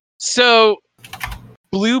them. So,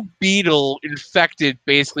 Blue Beetle infected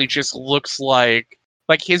basically just looks like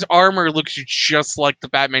his armor looks just like the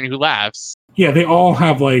Batman Who Laughs. Yeah, they all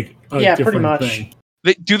have like a pretty different much. thing.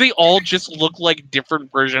 Do they all just look like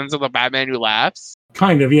different versions of the Batman Who Laughs?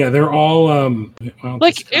 Kind of, yeah. They're all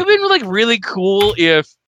Like it would be like really cool if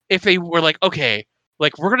they were like, okay,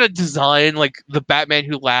 like we're gonna design like the Batman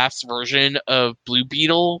Who Laughs version of Blue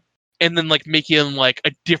Beetle, and then like make him like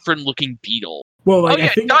a different looking Beetle. well, like Oh yeah, I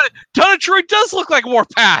think Donna Troy does look like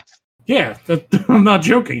Warpath. yeah, I'm not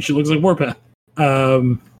joking. She looks like Warpath.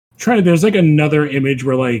 There's like another image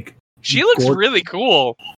where like She looks really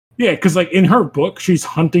cool. yeah, because like in her book, she's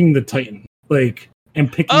hunting the Titan, like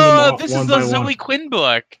and picking them off This one is by the Zoe one. Quinn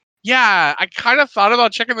book. Yeah, I kind of thought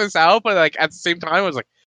about checking this out, but like at the same time, I was like,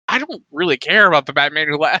 I don't really care about the Batman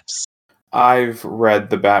Who Laughs. I've read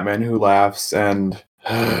The Batman Who Laughs, and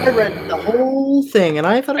I read the whole thing, and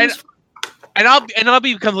I thought it was. And I'll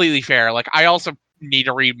be completely fair. Like I also need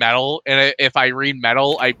to read Metal, and if I read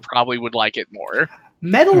Metal, I probably would like it more.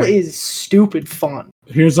 Metal is stupid fun.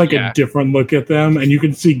 Here's like Yeah. a different look at them, and you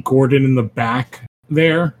can see Gordon in the back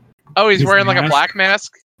there. Oh, he's His wearing like a mask? black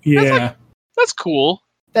mask. Yeah. That's cool.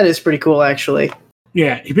 That is pretty cool, actually.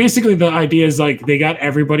 Yeah, basically the idea is like they got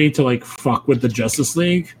everybody to like fuck with the Justice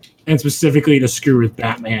League and specifically to screw with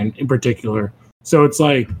Batman in particular. So it's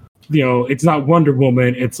like, you know, it's not Wonder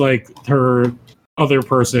Woman, it's like her other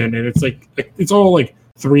person, and it's like it's all like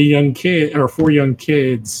 4 young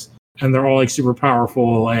kids, and they're all like super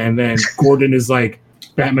powerful, and then Gordon is like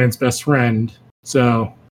Batman's best friend.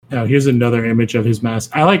 So here's another image of his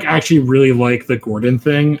mask. I actually really like the Gordon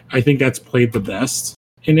thing. I think that's played the best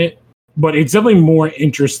in it. But it's definitely more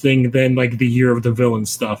interesting than like the Year of the Villain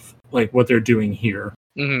stuff, like what they're doing here.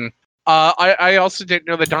 Mm-hmm. I also didn't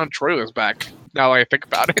know that Don Troy was back. Now that I think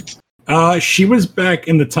about it. She was back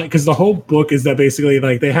in the Titan because the whole book is that basically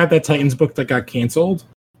like they had that Titans book that got canceled,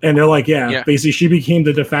 and they're like, yeah, basically she became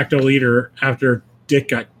the de facto leader after Dick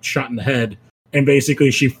got shot in the head, and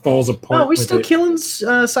basically she falls apart. Oh, are we still killing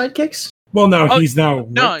sidekicks? Well, no, he's now Rick.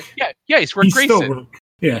 No, he's Rick Grayson. Still Rick.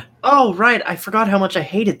 Yeah. Oh, right. I forgot how much I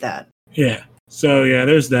hated that. Yeah. So yeah,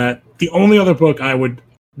 there's that. The only other book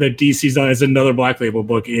that DC's done is another Black Label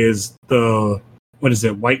book is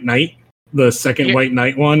White Knight. The second White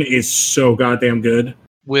Knight one is so goddamn good.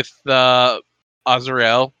 With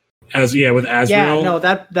Azrael. With Azrael. Yeah, no,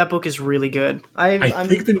 that book is really good. I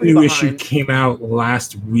think the new issue came out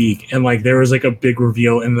last week, and like there was like a big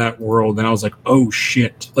reveal in that world, and I was like, oh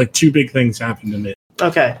shit! Like 2 big things happened in it.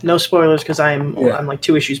 Okay, no spoilers because I'm like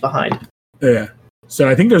 2 issues behind. Yeah. So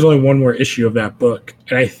I think there's only one more issue of that book,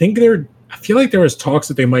 and I feel like there was talks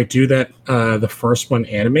that they might do that the first one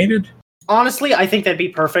animated. Honestly, I think that'd be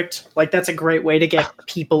perfect. Like that's a great way to get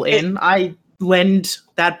people in. I lend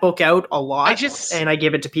that book out a lot, and I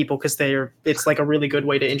give it to people because it's like a really good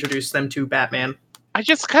way to introduce them to Batman. I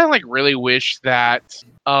just kind of like really wish that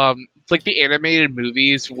like the animated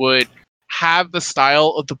movies would have the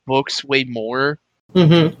style of the books way more.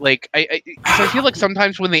 Mm-hmm. Like I feel like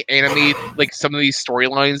sometimes when they animate like some of these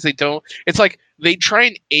storylines, they don't. It's like they try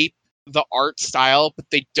and ape the art style, but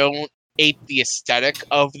they don't ape the aesthetic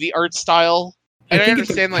of the art style. And I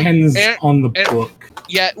understand, like, depends on the book.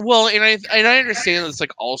 Yeah, well, and I understand it's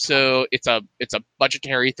like also it's a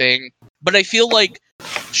budgetary thing, but I feel like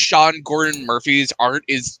Sean Gordon Murphy's art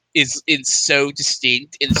is so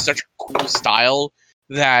distinct in such a cool style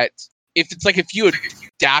that if you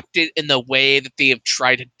adapt it in the way that they have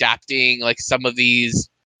tried adapting like some of these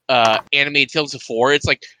animated films before, it's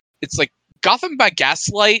like Gotham by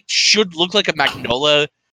Gaslight should look like a Magnolia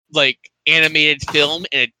like animated film,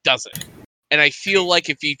 and it doesn't. And I feel like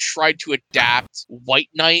if you tried to adapt White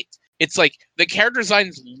Knight, it's like the character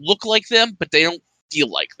designs look like them, but they don't feel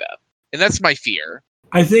like them. And that's my fear.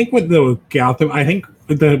 I think with the Gotham,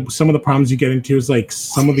 some of the problems you get into is like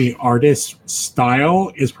some of the artist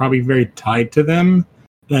style is probably very tied to them.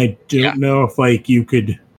 And I don't know if like you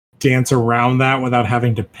could dance around that without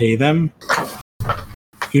having to pay them.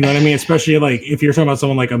 You know what I mean? Especially like if you're talking about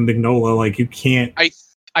someone like a Magnolia, like you can't.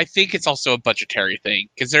 I think it's also a budgetary thing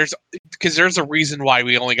because there's a reason why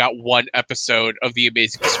we only got 1 episode of The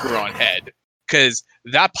Amazing Screw-On Head, because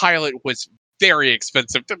that pilot was very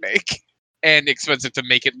expensive to make and expensive to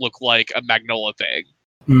make it look like a Magnolia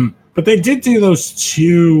thing. But they did do those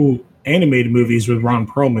 2 animated movies with Ron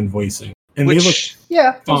Perlman voicing, and they look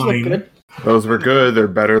those look good. Those were good. They're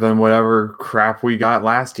better than whatever crap we got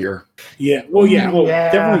last year. Yeah,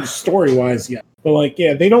 definitely story-wise, yeah. But like,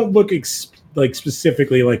 yeah, they don't look like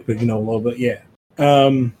specifically like a little bit. Yeah.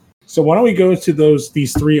 So why don't we go to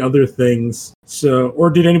these three other things? So, or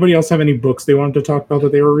did anybody else have any books they wanted to talk about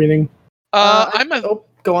that they were reading?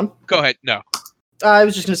 Go on. Go ahead. No. I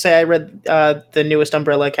was just going to say I read the newest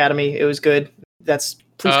Umbrella Academy. It was good. Please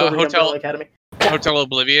go read Umbrella Academy. Hotel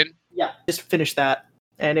Oblivion. Yeah, just finished that,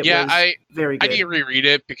 and it was very good. I didn't reread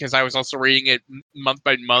it because I was also reading it month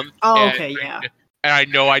by month. Oh, okay, yeah. And I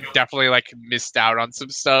know I definitely like missed out on some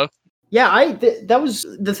stuff. Yeah, that was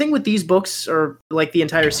the thing with these books, or like the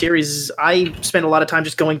entire series, is I spent a lot of time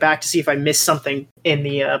just going back to see if I missed something in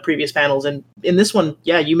the previous panels, and in this one,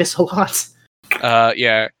 yeah, you miss a lot.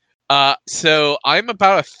 Yeah. So I'm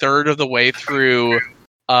about a third of the way through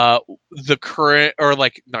the current, or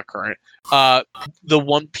like not current, the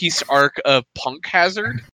One Piece arc of Punk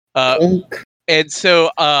Hazard. And so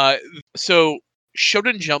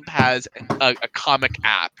Shonen Jump has a comic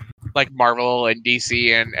app like Marvel and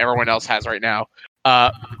DC and everyone else has right now.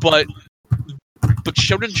 But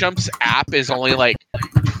Shonen Jump's app is only like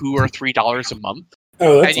 $2 or $3 a month.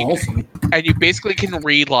 Oh, that's awesome. And you basically can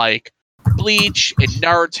read like Bleach and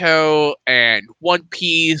Naruto and One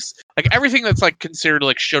Piece, like everything that's like considered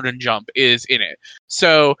like Shonen Jump is in it.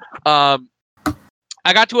 So I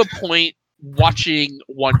got to a point watching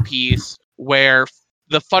One Piece where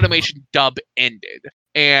the Funimation dub ended,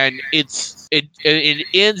 and it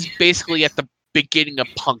ends basically at the beginning of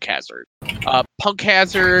Punk Hazard. Punk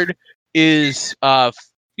Hazard is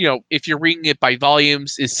if you're reading it by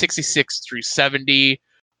volumes, is 66 through 70.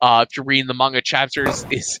 If you're reading the manga chapters,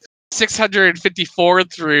 is 654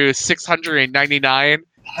 through 699.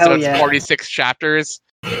 So it's 46 chapters.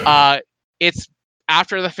 It's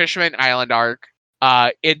after the Fisherman Island arc.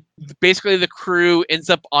 It basically, the crew ends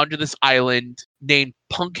up onto this island named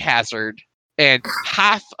Punk Hazard, and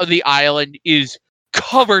half of the island is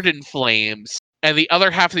covered in flames, and the other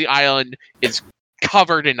half of the island is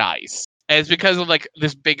covered in ice. And it's because of like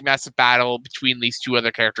this big massive battle between these two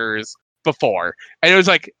other characters before, and it was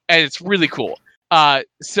like, and it's really cool.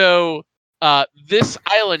 So this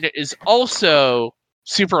island is also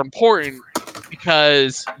super important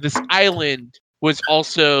because this island was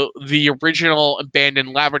also the original abandoned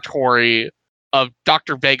laboratory of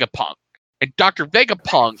Dr. Vegapunk. And Dr.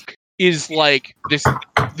 Vegapunk is like this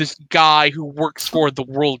guy who works for the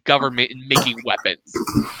world government in making weapons.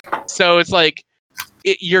 So it's like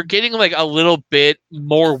you're getting like a little bit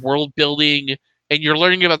more world building, and you're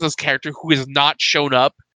learning about this character who has not shown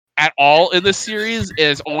up at all in the series, and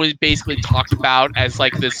is always basically talked about as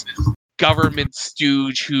like this government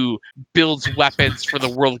stooge who builds weapons for the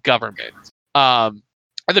world government. And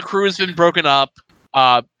the crew has been broken up.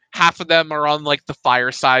 Half of them are on like the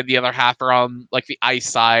fire side, the other half are on like the ice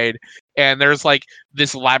side. And there's like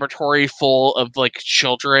this laboratory full of like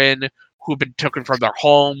children who've been taken from their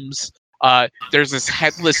homes. There's this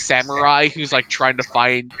headless samurai who's like trying to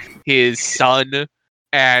find his son,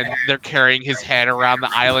 and they're carrying his head around the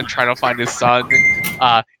island trying to find his son.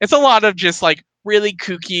 It's a lot of just like really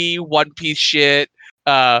kooky One Piece shit.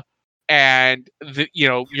 And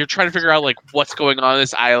you're trying to figure out like what's going on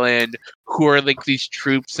this island. Who are like these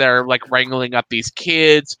troops that are like wrangling up these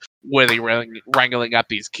kids? What are they wrangling up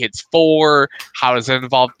these kids for? How does it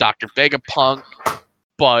involve Dr. Vegapunk?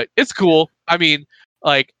 But it's cool. I mean,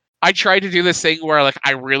 like, I tried to do this thing where like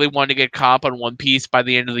I really wanted to get caught up on One Piece by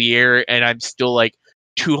the end of the year, and I'm still like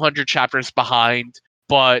 200 chapters behind.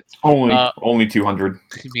 But only 200.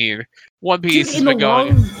 I mean, One Piece has been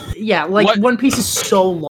going. One Piece is so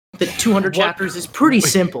long that 200 chapters is pretty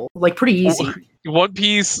simple, like pretty easy. One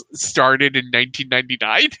Piece started in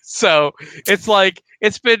 1999, so it's like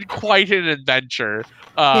it's been quite an adventure.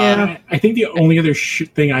 I think the only other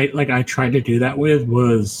thing I tried to do that with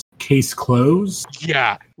was Case Closed.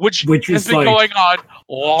 Yeah, which has been like, going on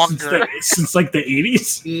longer since like the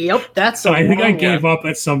 80s. Yep, that's. So I think I gave up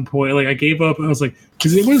at some point. Like I gave up, and I was like,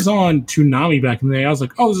 because it was on Toonami back in the day. I was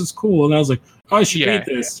like, oh, this is cool, and I was like, oh, I should read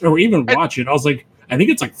this or even watch it. I was like, I think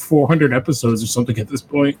it's like 400 episodes or something at this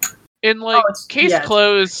point. And like Case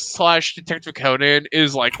Closed / Detective Conan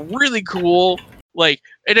is like really cool. Like,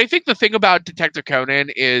 and I think the thing about Detective Conan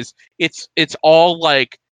is it's all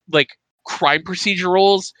like crime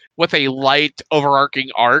procedurals with a light overarching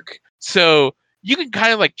arc. So you can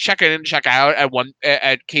kind of like check in and check out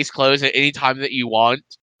at Case Closed at any time that you want,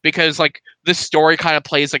 because like the story kind of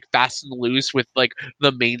plays like fast and loose with like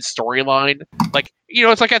the main storyline. Like,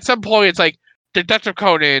 it's like at some point it's like Detective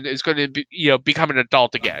Conan is going to be, become an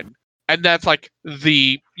adult again. And that's like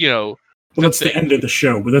the. Well, that's the end of the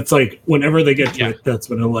show, but that's like whenever they get to it, that's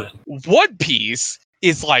when it'll end. One Piece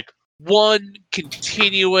is like one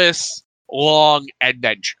continuous long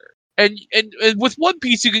adventure. and with One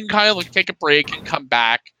Piece, you can kind of like take a break and come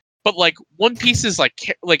back. But like One Piece is like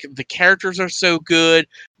the characters are so good.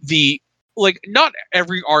 Not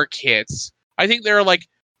every arc hits. I think there are like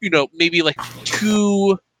maybe like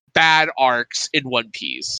 2 bad arcs in One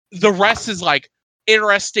Piece. The rest is like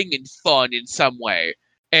interesting and fun in some way.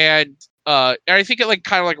 And I think it like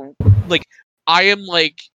kind of like I am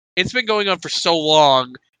like it's been going on for so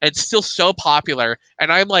long and still so popular,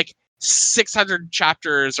 and I'm like 600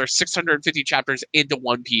 chapters or 650 chapters into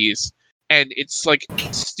One Piece, and it's like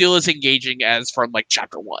still as engaging as from like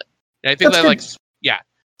chapter 1. And I think that's like yeah.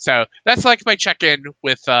 So that's like my check-in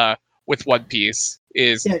with One Piece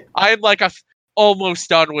is I'm like almost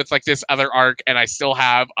done with like this other arc, and I still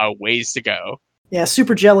have a ways to go. Yeah,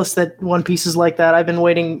 super jealous that One Piece is like that. I've been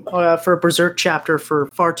waiting for a Berserk chapter for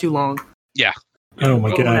far too long. Yeah. Oh my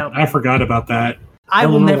god, I forgot about that. I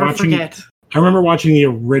will never forget. I remember watching the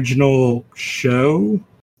original show.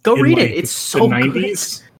 Go read it. It's so 90s.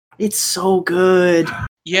 Good. It's so good.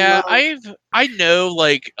 Yeah, I know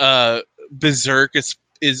like Berserk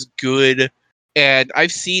is good, and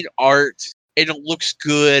I've seen art and it looks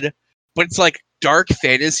good, but it's like dark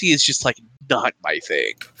fantasy is just like not my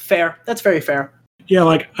thing. Fair. That's very fair. Yeah,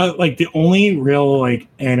 like the only real like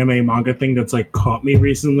anime manga thing that's like caught me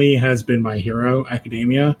recently has been My Hero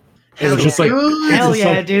Academia. It's just like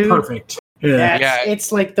dude. Perfect. Yeah,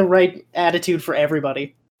 it's like the right attitude for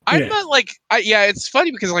everybody. I'm not like it's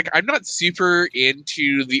funny because like I'm not super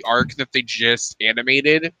into the arc that they just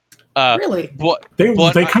animated. Really? But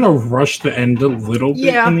they kind of rushed the end a little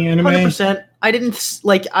bit in the anime. 100%. I didn't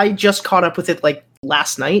like. I just caught up with it like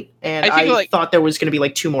last night, and I thought there was going to be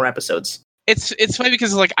like 2 more episodes. It's funny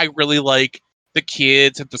because like I really like the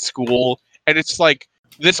kids at the school, and it's like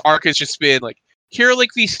this arc has just been like here are like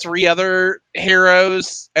these 3 other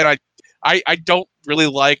heroes, and I don't really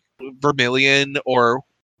like Vermilion or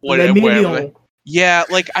whatever. Yeah,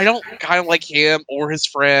 like I don't kind of like him or his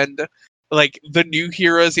friend. Like the new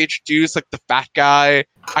heroes they introduced, like the fat guy.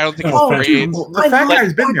 I don't think he's great. The fat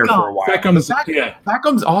guy's been there for a while. Fat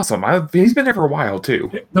Gum's awesome. He's been there for a while too.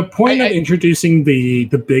 The point of introducing the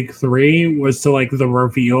big 3 was to like the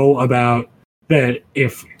reveal about that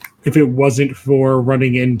if it wasn't for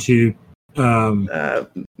running into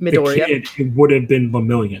Midoriya, the kid, it would have been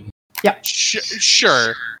Vermilion. Yeah,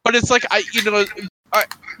 sure, but it's like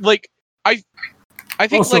I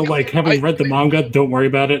think also, like having read the manga, don't worry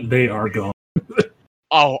about it. They are gone.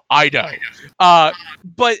 Oh, I know.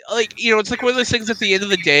 But like it's like one of those things. At the end of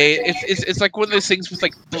the day, it's like one of those things with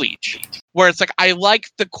like Bleach, where it's like I like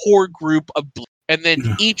the core group of Bleach, and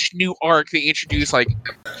then each new arc they introduce like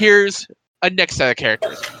here's a next set of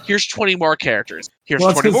characters. Here's 20 more characters. Here's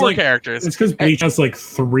 20 more characters. It's because Bleach has like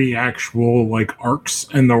 3 actual like arcs,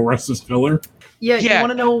 and the rest is filler. Yeah. You want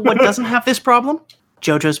to know what doesn't have this problem?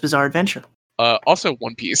 JoJo's Bizarre Adventure. Also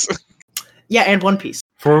One Piece. Yeah, and One Piece.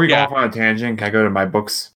 Before we go off on a tangent, can I go to my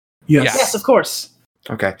books? Yes, of course.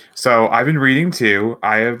 Okay, so I've been reading 2.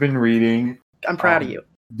 I have been reading... I'm proud of you.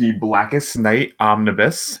 The Blackest Night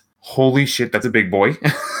Omnibus. Holy shit, that's a big boy.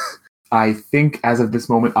 I think as of this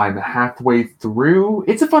moment, I'm halfway through.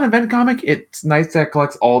 It's a fun event comic. It's nice that it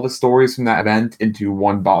collects all the stories from that event into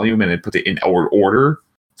one volume, and it puts it in order.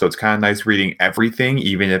 So it's kind of nice reading everything,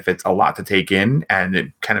 even if it's a lot to take in, and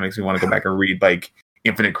it kind of makes me want to go back and read like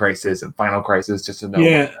Infinite Crisis and Final Crisis just to know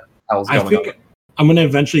what else going on. I think I'm going to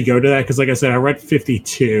eventually go to that because, like I said, I read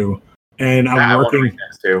 52, and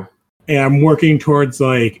I'm working towards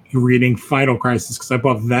like reading Final Crisis because I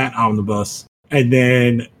bought that omnibus, and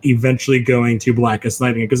then eventually going to Blackest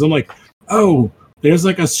Night because I'm like, oh, there's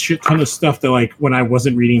like a shit ton of stuff that like when I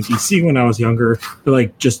wasn't reading DC when I was younger that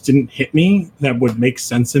like just didn't hit me that would make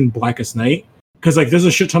sense in Blackest Night. Because like there's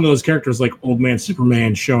a shit ton of those characters like Old Man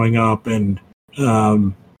Superman showing up and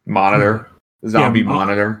Monitor. Zombie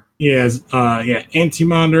Monitor.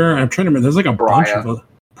 Anti-Monitor. I'm trying to remember. There's like a bunch of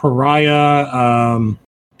Pariah.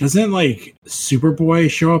 Doesn't like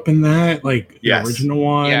Superboy show up in that? Like the original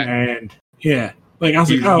one? Yeah. And like I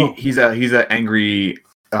was like, oh, he's an angry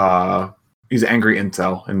he's an angry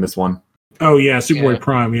incel in this one. Oh yeah, Superboy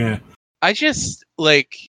Prime, I just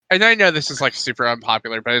like, and I know this is like super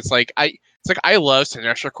unpopular, but it's like I love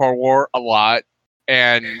Sinestro Corps War a lot,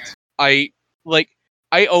 and I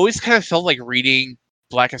always kind of felt like reading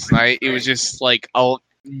Blackest Night. It was just like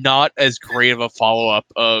not as great of a follow up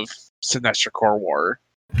of Sinestro Corps War.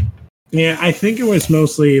 Yeah, I think it was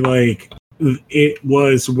mostly like it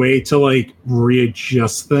was way to like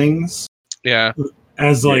readjust things. Yeah.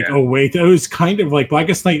 As like a way to, it was kind of like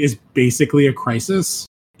Blackest Night is basically a crisis.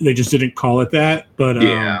 They just didn't call it that, but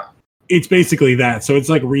it's basically that. So it's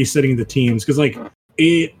like resetting the teams because like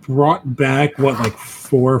it brought back like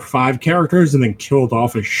 4 or 5 characters and then killed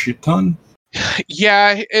off a shit ton.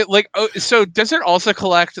 Yeah, so does it also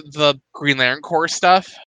collect the Green Lantern Corps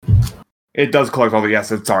stuff? It does collect all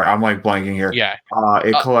the sorry, I'm like blanking here. Yeah.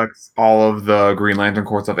 It collects all of the Green Lantern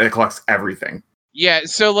Corps stuff. It collects everything. Yeah,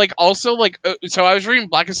 so so I was reading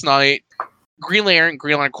Blackest Night, Green Lantern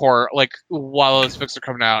Corps, like while those books are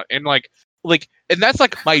coming out, and and that's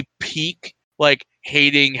like my peak, like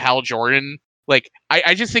hating Hal Jordan. Like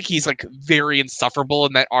I just think he's like very insufferable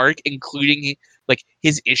in that arc, including like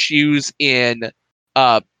his issues in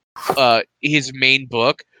his main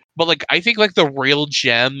book. But like I think like the real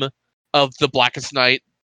gem of the Blackest Night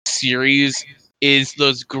series is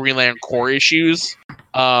those Green Lantern Corps issues.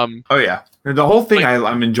 Oh yeah, the whole thing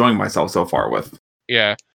I'm enjoying myself so far with.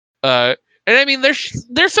 Yeah, and I mean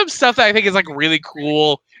there's some stuff that I think is like really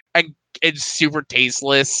cool and super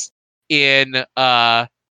tasteless in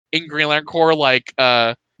Green Lantern Corps, like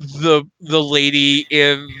the lady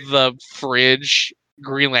in the fridge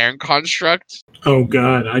Green Lantern construct. Oh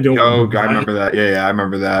god, I don't. Oh god, I remember that. Yeah, I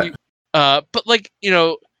remember that. But like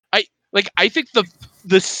I think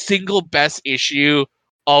the single best issue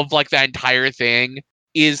of like that entire thing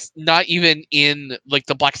is not even in like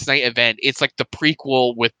the Blackest Night event. It's like the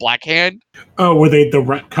prequel with Black Hand. Oh, were they the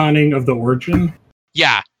retconning of the origin?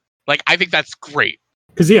 Yeah, like I think that's great.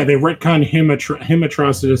 Because they retconned him,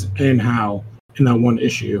 Atrocitus, and Hal in that one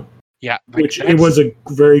issue. Yeah, which it was a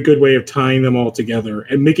very good way of tying them all together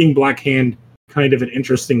and making Black Hand kind of an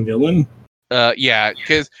interesting villain. Yeah,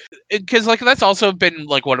 because like that's also been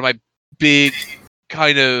like one of my big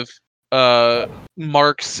kind of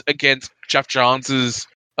marks against Jeff Johns'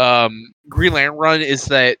 Green Lantern run is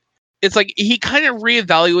that it's like he kind of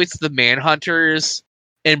reevaluates the Manhunters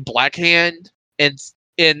and Black Hand, and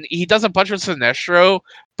he does a bunch of Sinestro,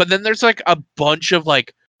 but then there's like a bunch of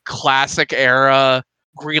like classic era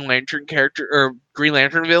Green Lantern Green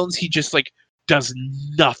Lantern villains he just like does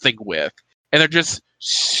nothing with, and they're just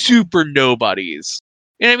super nobodies.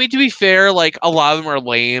 And I mean, to be fair, like a lot of them are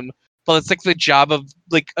lame, but it's like the job of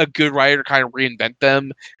like a good writer to kind of reinvent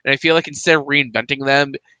them. And I feel like instead of reinventing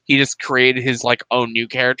them, he just created his like own new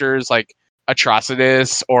characters, like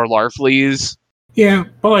Atrocitus or Larfleeze. Yeah,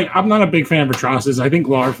 but like I'm not a big fan of Atrocitus. I think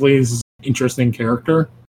Larfleeze is an interesting character.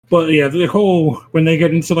 But yeah, the whole when they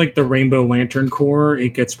get into like the Rainbow Lantern Corps, it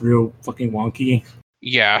gets real fucking wonky.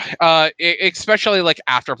 Yeah, especially like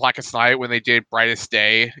after Blackest Night when they did Brightest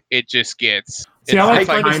Day, it just gets. See, I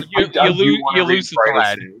like you lose the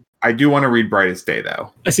thread. I do want to read Brightest Day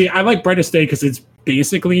though. See, I like Brightest Day because it's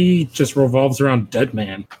basically just revolves around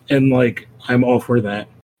Deadman, and like I'm all for that.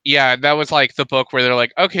 Yeah, that was like the book where they're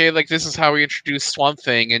like, okay, like this is how we introduce Swamp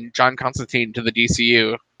Thing and John Constantine to the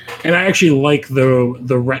DCU. And I actually like the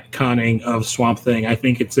retconning of Swamp Thing. I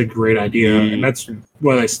think it's a great idea, and that's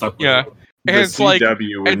what I stuck with. Yeah, and the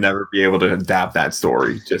CW would never be able to adapt that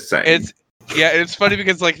story. Just saying. It's funny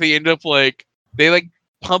because like they end up like they like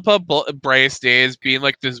pump up Brightest Day as being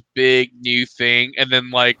like this big new thing, and then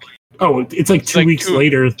like it's like 2 weeks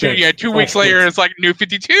later. 2 weeks later, it's like New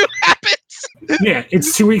 52 happens. Yeah,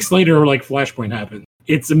 it's 2 weeks later, like Flashpoint happens.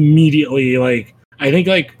 It's immediately like I think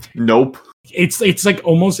like nope. It's like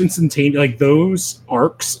almost instantaneous. Like those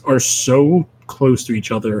arcs are so close to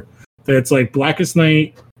each other that it's like Blackest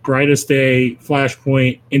Night, Brightest Day,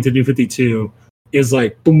 Flashpoint into New 52 is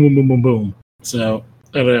like boom, boom, boom, boom, boom. So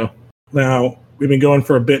I don't know. Now we've been going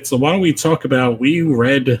for a bit, so why don't we talk about we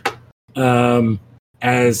read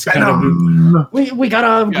as kind of we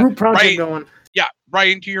got a group project going. Yeah, right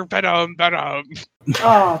into your Venom.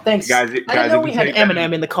 Oh, thanks. Guys, I didn't know we had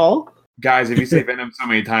Eminem in the call. Guys, if you say Venom so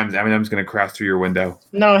many times, Eminem's going to crash through your window.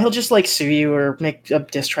 No, he'll just like sue you or make a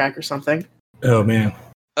diss track or something. Oh man.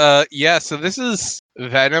 Yeah. So this is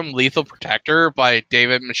Venom: Lethal Protector by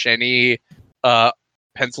David Macheny,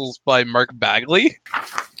 pencils by Mark Bagley,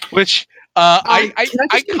 which I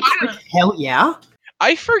kind of hell yeah.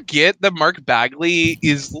 I forget that Mark Bagley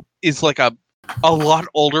is like a lot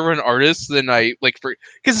older of an artist than I like for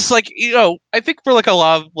because it's like I think for like a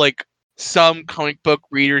lot of like some comic book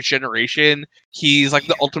readers generation he's like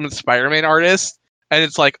the Ultimate Spider-Man artist, and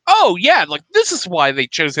it's like oh yeah, like this is why they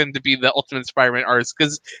chose him to be the Ultimate Spider-Man artist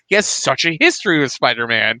because he has such a history with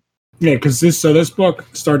Spider-Man. Yeah, because this book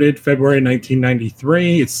started February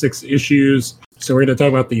 1993. It's 6 issues, so we're going to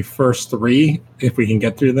talk about the first 3 if we can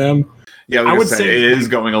get through them. Yeah, I would say it is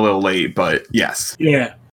going a little late, but yes.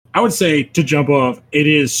 Yeah. I would say, to jump off, it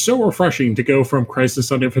is so refreshing to go from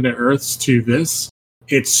Crisis on Infinite Earths to this.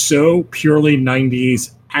 It's so purely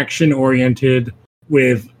 90s, action-oriented,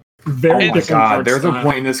 with very different art There's style. a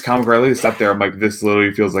point in this comic where I literally sat there, I'm like, this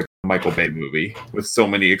literally feels like Michael Bay movie with so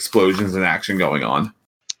many explosions and action going on.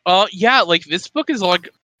 Yeah, like this book is like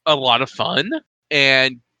a lot of fun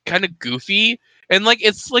and kind of goofy, and like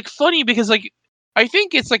it's like funny because like I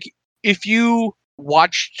think it's like if you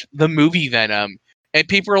watched the movie Venom and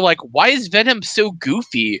people are like, why is Venom so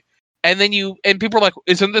goofy? And then people are like,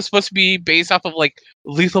 isn't this supposed to be based off of like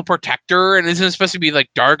Lethal Protector, and isn't it supposed to be like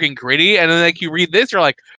dark and gritty? And then like you read this, you're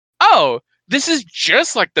like, oh, this is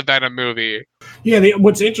just like the Venom movie. Yeah,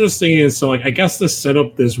 what's interesting is, so like I guess this set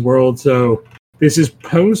up this world. So this is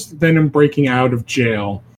post Venom breaking out of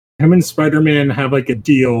jail. Him and Spider-Man have like a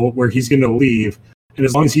deal where he's going to leave, and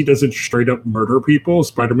as long as he doesn't straight up murder people,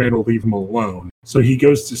 Spider-Man will leave him alone. So he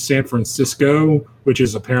goes to San Francisco, which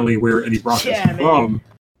is apparently where Eddie Brock is from.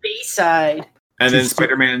 B-side. And then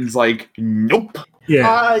Spider-Man's like, nope.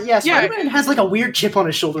 Yeah. Spider-Man has like a weird chip on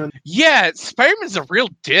his shoulder. Yeah, Spider-Man's a real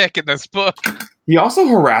dick in this book. He also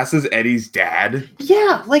harasses Eddie's dad.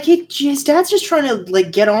 Yeah, like his dad's just trying to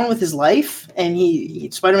like get on with his life, and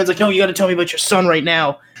Spider-Man's like, no, you got to tell me about your son right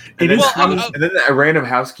now. And then a random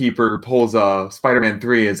housekeeper pulls Spider-Man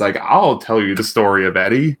 3 is like, I'll tell you the story of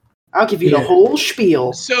Eddie. I'll give you the whole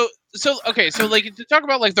spiel. So like to talk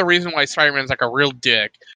about like the reason why Spider-Man's like a real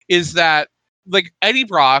dick is that like Eddie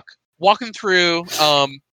Brock walking through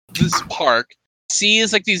this park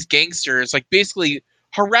sees like these gangsters like basically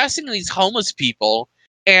harassing these homeless people,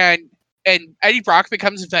 and Eddie Brock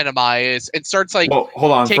becomes venomized and starts like. Well,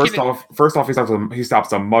 hold on. First off, he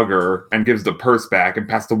stops a mugger and gives the purse back and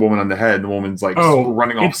pats the woman on the head, and the woman's like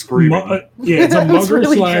running off screaming. It's a mugger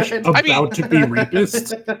really / about to be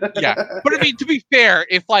rapist. Yeah, but I mean, to be fair,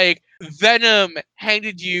 if like Venom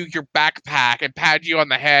handed you your backpack and patted you on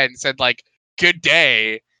the head and said like "Good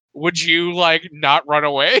day," would you like not run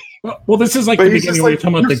away? Well, this is like the beginning where you're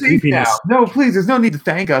talking about the goofiness. No, please, there's no need to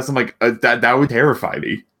thank us. I'm like, that would terrify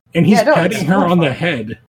me. And he's patting her on the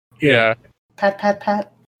head. Yeah.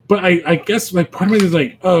 Pat. But I guess like part of me is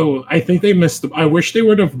like, oh, I think they missed I wish they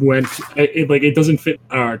would have went. It doesn't fit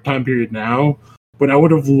our time period now, but I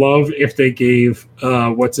would have loved if they gave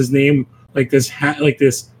what's his name like this hat, like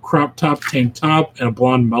this crop top tank top and a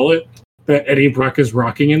blonde mullet that Eddie Brock is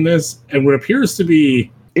rocking in this, and what appears to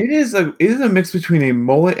be it is a mix between a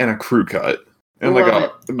mullet and a crew cut. And like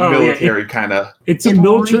a military kind of. It's a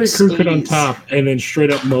military crew cut on top, and then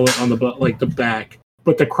straight up mullet on the butt, like the back.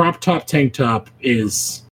 But the crop top tank top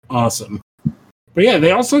is awesome. But yeah,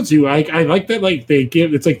 they also do. I like that. Like they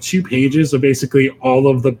give it's like 2 pages of basically all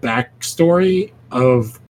of the backstory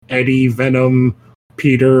of Eddie, Venom,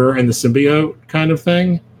 Peter, and the symbiote kind of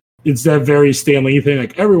thing. It's that very Stan Lee thing.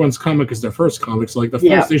 Like everyone's comic is their first comic, so like the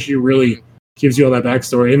first issue really gives you all that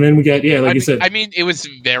backstory, and then we get you said. I mean, it was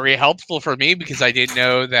very helpful for me because I didn't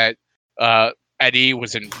know that Eddie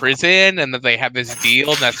was in prison and that they have this deal,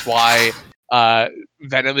 and that's why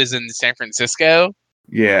Venom is in San Francisco.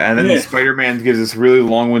 Yeah, and then Spider-Man gives this really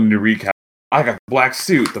long-winded recap. I got the black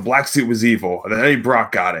suit. The black suit was evil, and then Eddie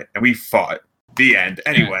Brock got it, and we fought. The end.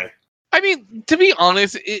 Anyway. I mean, to be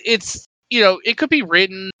honest, it's it could be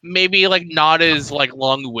written maybe like not as like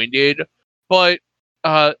long-winded, but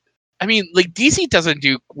I mean, like DC doesn't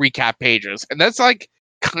do recap pages, and that's like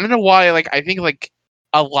kind of why, like, I think like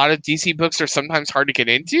a lot of DC books are sometimes hard to get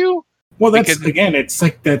into. Well, that's again, it's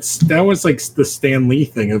like that was like the Stan Lee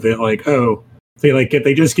thing of it, like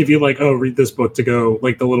they just give you like read this book to go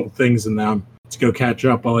like the little things in them to go catch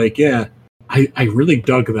up. But like I really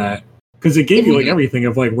dug that because it gave you like everything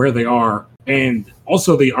of like where they are, and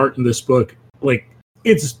also the art in this book, like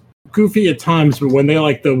it's goofy at times, but when they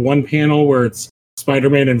like the one panel where it's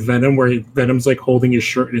Spider-Man and Venom, where Venom's like holding his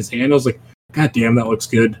shirt in his hand, I was like, God damn, that looks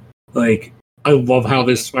good. Like, I love how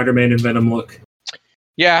this Spider-Man and Venom look.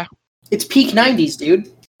 Yeah, it's peak 90s,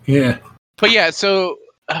 dude. Yeah, but yeah, so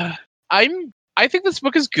I think this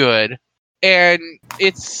book is good, and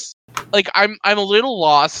it's like I'm a little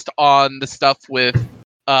lost on the stuff with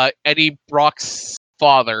Eddie Brock's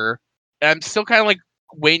father, and I'm still kind of like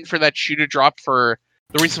waiting for that shoe to drop for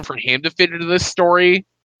the reason for him to fit into this story.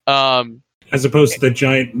 As opposed to the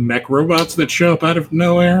giant mech robots that show up out of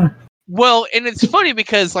nowhere. Well, and it's funny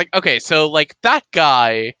because, like, okay, so, like, that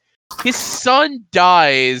guy, his son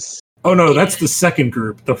dies. Oh, no, that's the second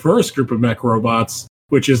group. The first group of mech robots,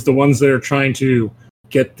 which is the ones that are trying to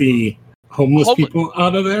get the homeless people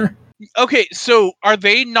out of there. Okay, so are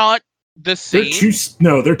they not the same?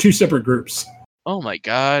 They're 2 separate groups. Oh, my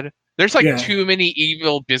God. There's like too many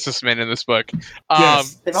evil businessmen in this book.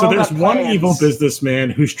 Yes. So there's one evil businessman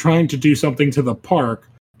who's trying to do something to the park,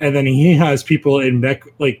 and then he has people in mech,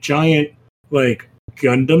 like giant, like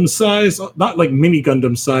Gundam size, not like mini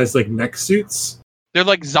Gundam size, like mech suits. They're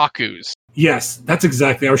like Zaku's. Yes, that's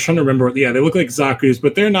exactly. I was trying to remember. Yeah, they look like Zaku's,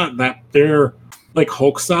 but they're not that. They're like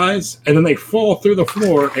Hulk size, and then they fall through the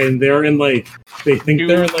floor, and they're in like they're in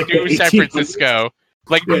like new the San 1800s. Francisco,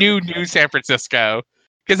 like new San Francisco.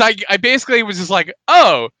 Because I basically was just like,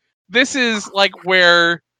 oh, this is like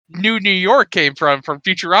where New York came from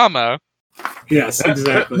Futurama. Yes,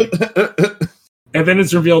 exactly. And then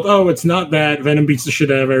it's revealed, oh, it's not that. Venom beats the shit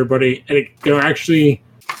out of everybody, and they're actually.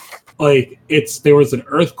 Like there was an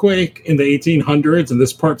earthquake in the 1800s, and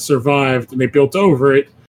this part survived, and they built over it,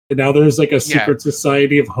 and now there's like a secret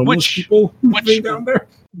society of homeless people living down there.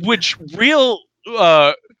 Which real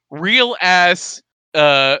ass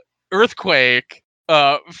earthquake.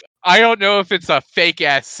 I don't know if it's a fake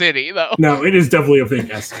ass city though. No, it is definitely a fake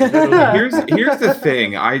ass city. Here's the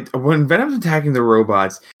thing. When Venom's attacking the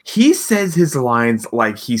robots, he says his lines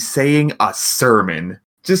like he's saying a sermon.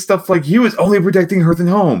 Just stuff like, he was only protecting Hearth and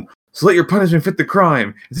Home. So let your punishment fit the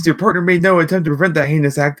crime. And since your partner made no attempt to prevent that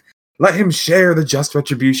heinous act, let him share the just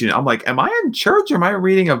retribution. I'm like, am I in church or am I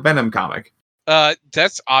reading a Venom comic?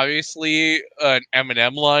 That's obviously an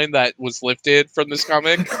Eminem line that was lifted from this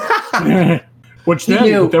comic. Which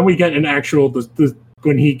then we get an actual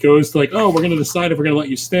when he goes like, oh, we're going to decide if we're going to let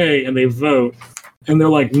you stay, and they vote, and they're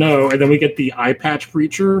like, no, and then we get the eye patch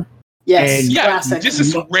preacher. Yes, and just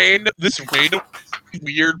this random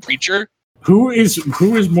weird preacher. Who is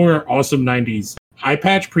more awesome 90s? Eye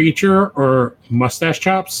patch preacher or mustache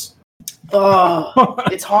chops? Oh,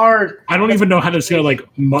 it's hard. I don't even know how to say like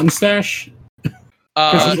mustache.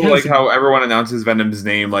 I like how everyone announces Venom's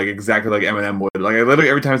name like exactly like Eminem would. Like literally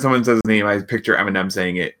every time someone says his name, I picture Eminem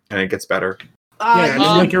saying it, and it gets better.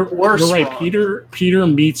 Like you're right. Peter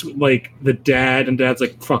meets like the dad, and dad's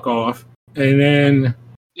like, "Fuck off," and then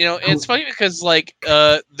it's funny because like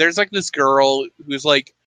there's like this girl who's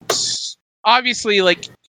like obviously like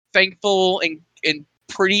thankful and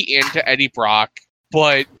pretty into Eddie Brock,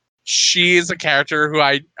 but she is a character who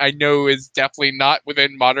I know is definitely not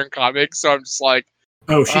within modern comics, so I'm just like,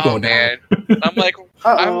 oh, she going down.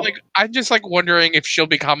 I'm just like wondering if she'll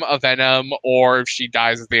become a Venom or if she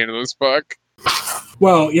dies at the end of this book.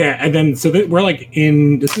 Well, yeah, and then we're like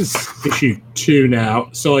this is issue 2 now,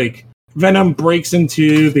 so like Venom breaks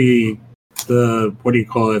into the what do you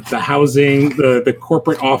call it? The housing, the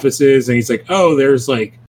corporate offices, and he's like, oh, there's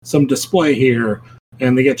like some display here,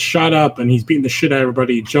 and they get shot up, and he's beating the shit out of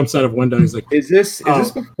everybody. He jumps out of a window. He's like, is this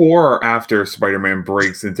before or after Spider-Man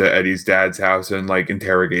breaks into Eddie's dad's house and like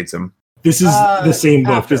interrogates him? This is the same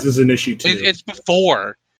book. After. This is an issue 2. It's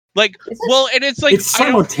before. Like, well, and it's like it's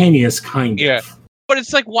simultaneous, kind of. Yeah, but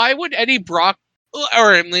it's like, why would Eddie Brock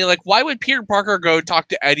or Emily, like, why would Peter Parker go talk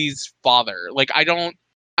to Eddie's father? Like, I don't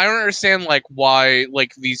understand, like, why,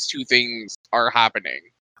 like, these two things are happening.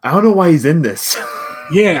 I don't know why he's in this.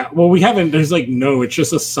 Yeah, well, we haven't. There's like it's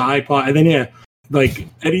just a side plot, and then like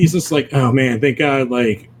Eddie's just like, oh man, thank God,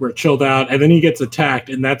 like we're chilled out, and then he gets attacked,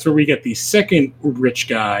 and that's where we get the second rich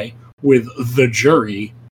guy with the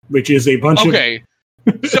jury, which is a bunch of.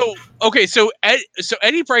 So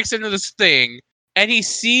Eddie breaks into this thing, and he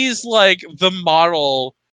sees like the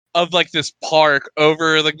model of like this park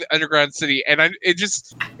over like the underground city, and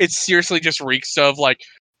it seriously just reeks of like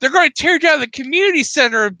they're going to tear down the community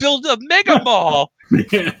center and build a mega mall.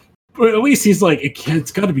 Yeah, but at least he's like,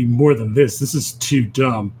 it's got to be more than this. This is too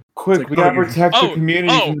dumb. Quick, like, we gotta protect the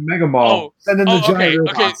community from the mega mall. Send in the giant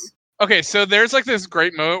robots. Okay, so there's like this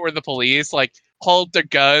great moment where the police like hold their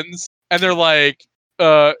guns and they're like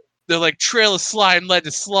trail of slime led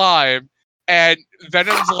to slime, and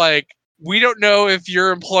Venom's like, we don't know if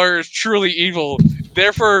your employer is truly evil,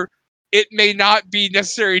 therefore it may not be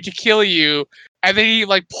necessary to kill you. And then he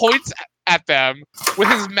like points at them with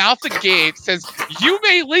his mouth agape, says, "You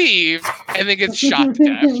may leave," and then gets shot to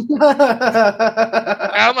death.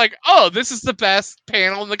 And I'm like, oh, this is the best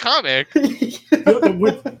panel in the comic.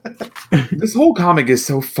 This whole comic is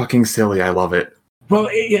so fucking silly. I love it. Well,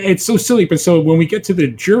 it's so silly, but so when we get to the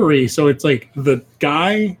jury, so it's like the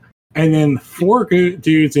guy and then 4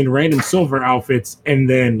 dudes in random silver outfits and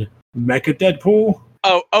then Mecha Deadpool.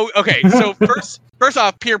 Oh, okay. So first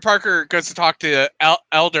off, Peter Parker goes to talk to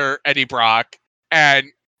Elder Eddie Brock, and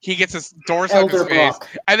he gets his door slammed in his face,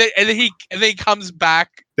 and then he comes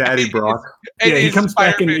back. Eddie Brock. Yeah, he comes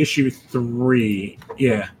back in issue 3.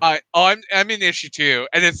 Yeah. I'm in issue 2,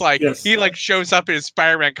 and it's like he like shows up in his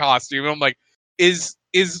Spider-Man costume. And I'm like, is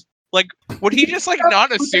like, would he just like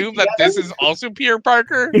not assume that this is also Peter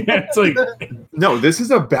Parker? Yeah, it's like, no, this is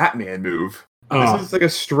a Batman move. This is like a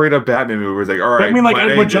straight up Batman movie. Where it's like, all right. I mean, like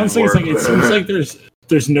what John's saying is like, it seems like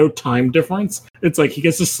there's no time difference. It's like he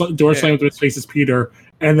gets the door slammed with his face as Peter,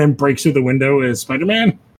 and then breaks through the window as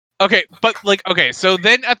Spider-Man. Okay, but like, okay, so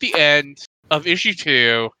then at the end of issue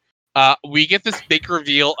 2, we get this big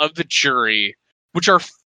reveal of the jury, which are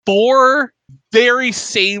 4 very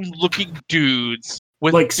same-looking dudes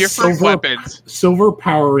with like different weapons, silver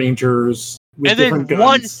Power Rangers with and different then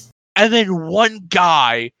guns. one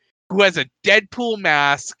guy who has a Deadpool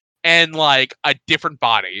mask and like a different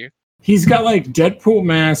body. He's got like Deadpool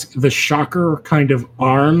mask, the Shocker kind of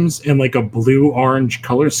arms, and like a blue-orange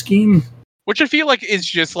color scheme. Which I feel like is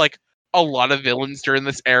just like a lot of villains during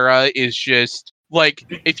this era is just like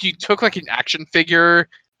if you took like an action figure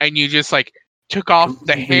and you just like took off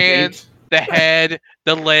the hands, the head,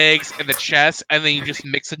 the legs, and the chest, and then you just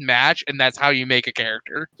mix and match, and that's how you make a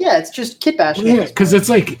character. Yeah, it's just kit bashing. Yeah, because it's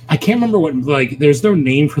like I can't remember what like. There's no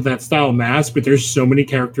name for that style of mask, but there's so many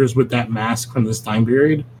characters with that mask from this time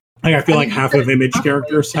period. Like I feel like half of Image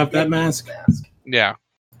characters have that mask. Yeah.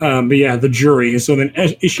 But yeah, the jury. So then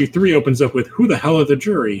issue 3 opens up with who the hell are the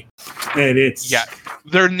jury? And it's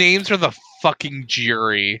their names are the fucking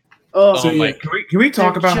jury. Oh, So, my yeah. Can we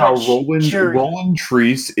talk about how Roland Jury.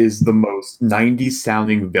 Treese is the most 90s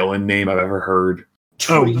sounding villain name I've ever heard?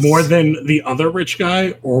 Oh, more than the other rich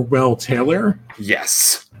guy, Orwell Taylor?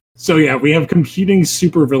 Yes. So yeah, we have competing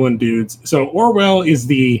supervillain dudes. So Orwell is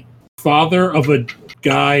the father of a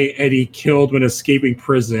guy Eddie killed when escaping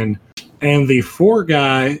prison. And the 5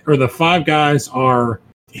 guys are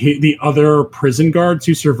the other prison guards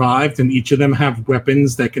who survived, and each of them have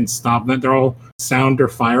weapons that can stop them. They're all sound or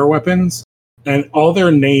fire weapons, and all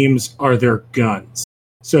their names are their guns.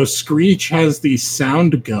 So Screech has the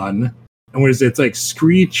sound gun, and what is it? It's like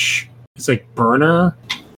Screech, it's like Burner.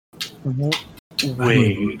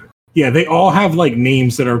 Wait. Yeah, they all have like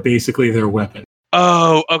names that are basically their weapon.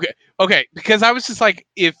 Oh, okay. Because I was just like,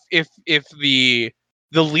 if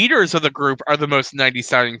the leaders of the group are the most 90s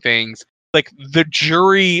sounding things, like the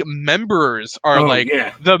jury members are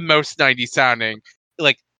the most 90s sounding,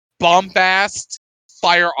 like Bombast,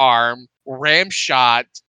 Firearm, Ramshot,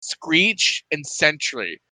 Screech, and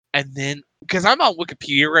Sentry. And then because I'm on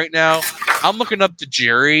Wikipedia right now, I'm looking up the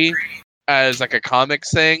jury as like a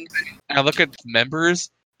comics thing, and I look at the members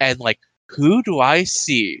and like, who do I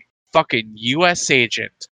see? Fucking U.S.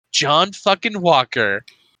 Agent John fucking Walker,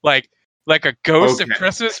 like a ghost of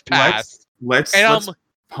Christmas past. Let's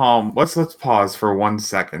pause for 1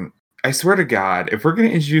 second. I swear to God, if we're gonna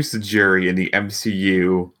introduce the jury in the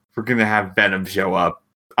MCU, we're gonna have Venom show up.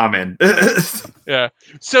 I'm in. Yeah.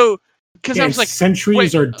 So because I was like, Sentry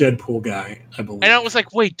is our Deadpool guy, I believe. And I was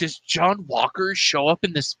like, wait, does John Walker show up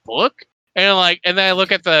in this book? And then I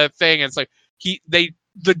look at the thing, and it's like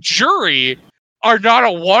the jury are not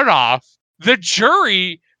a one-off. The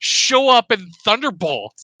jury show up in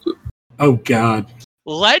Thunderbolt. Oh God!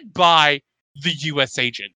 Led by the U.S.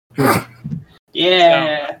 Agent.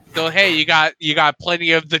 Yeah. So hey, you got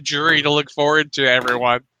plenty of the jury to look forward to,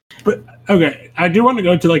 everyone. But okay, I do want to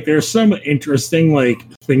go to like there's some interesting like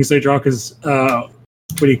things they draw because what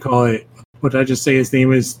do you call it? What did I just say? His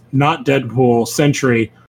name is not Deadpool.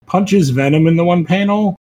 Sentry punches Venom in the one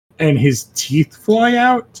panel, and his teeth fly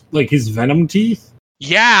out, like his Venom teeth.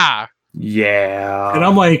 Yeah. Yeah. And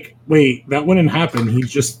I'm like, wait, that wouldn't happen.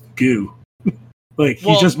 He's just goo. Like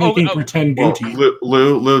he's just making pretend goo teeth.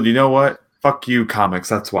 Lou, you know what? Fuck you, comics.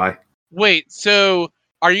 That's why. Wait, so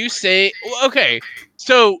are you saying... Okay,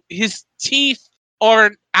 so his teeth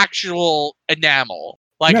aren't actual enamel.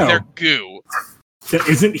 Like, they're goo.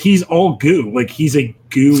 He's all goo. Like, he's a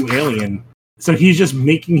goo alien. So he's just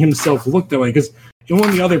making himself look that way. Because in one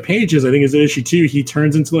of the other pages, I think it's in issue 2, he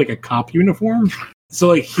turns into, like, a cop uniform. So,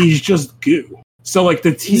 like, he's just goo. So, like,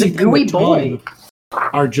 the teeth and the tongue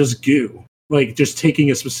are just goo. Like, just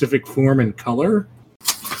taking a specific form and color.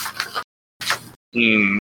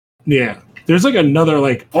 Yeah. There's like another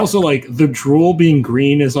like also like the drool being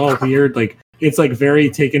green is all weird. Like it's like very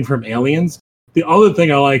taken from Aliens. The other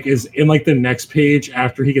thing I like is in like the next page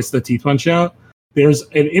after he gets the teeth punch out, there's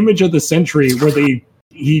an image of the Sentry where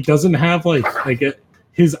he doesn't have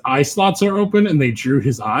his eye slots are open and they drew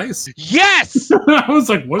his eyes. Yes! I was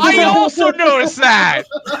like, what? I also noticed that.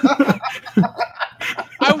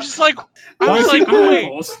 I was like,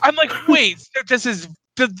 wait,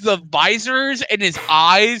 does the visors and his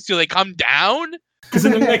eyes, do they come down? Because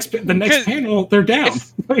in the next panel, they're down.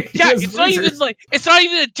 It's not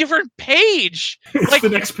even a different page. It's the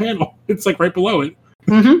next panel. It's like right below it.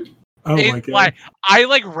 Mm-hmm. Oh my God. Like, I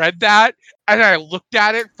like read that and I looked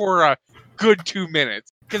at it for a good 2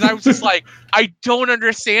 minutes because I was just like, I don't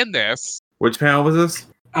understand this. Which panel was this?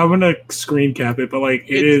 I'm gonna screen cap it, but like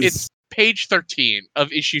it's page 13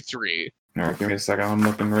 of issue 3. All right, give me a second. I'm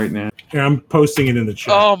looking right now. Yeah, I'm posting it in the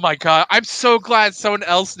chat. Oh my god! I'm so glad someone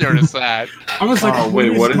else noticed that. I was like,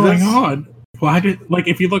 wait, what is going this? on? Why did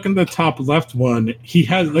if you look in the top left one, he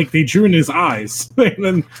has they drew in his eyes, and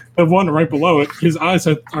then the one right below it, his eyes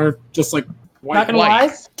are just like white. Not gonna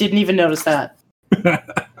lie, didn't even notice that.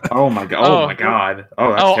 Oh my god! Oh my god!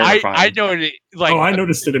 Oh, that's terrifying. I know it. I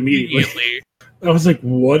noticed it immediately. I was like,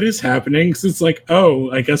 what is happening? Because it's like,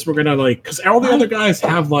 I guess we're gonna because all the other guys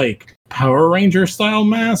have Power Ranger style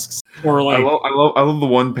masks, or I love the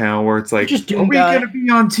one panel where it's like, are we gonna be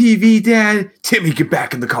on TV, Dad? Timmy, get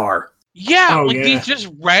back in the car. Yeah, these just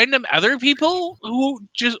random other people who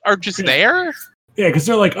are just there. Yeah, because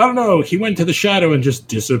they're like, oh no, he went to the shadow and just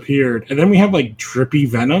disappeared, and then we have drippy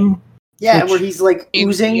venom. Yeah, where he's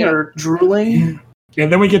oozing or drooling.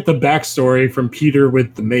 And then we get the backstory from Peter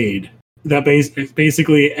with the maid. That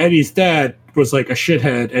basically Eddie's dad was a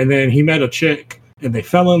shithead, and then he met a chick, and they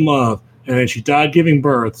fell in love, and then she died giving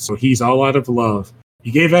birth, so he's all out of love.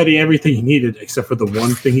 He gave Eddie everything he needed, except for the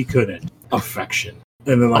one thing he couldn't: affection.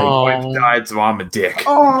 And then wife died, so I'm a dick.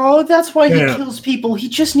 Oh, that's why he kills people. He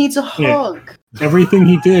just needs a hug. Everything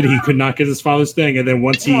he did, he could not get his father's thing, and then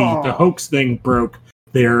once the hoax thing broke,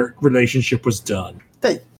 their relationship was done.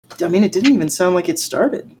 It didn't even sound like it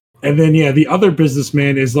started. And then, the other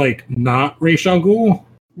businessman is, not Ra's al Ghul.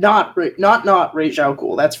 Not Ra's al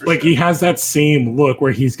Ghul, that's for sure. He has that same look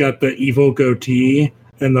where he's got the evil goatee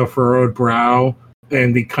and the furrowed brow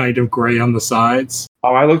and the kind of gray on the sides.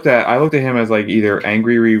 Oh, I looked at him as, either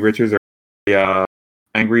Angry Reed Richards or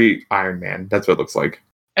Angry Iron Man. That's what it looks like.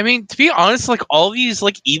 I mean, to be honest, all these,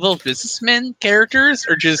 evil businessmen characters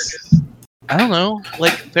are just... I don't know.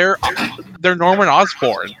 They're Norman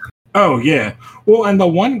Osborn. Oh, yeah. Well, and the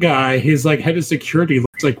one guy, his, head of security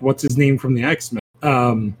looks like, what's his name from the X-Men?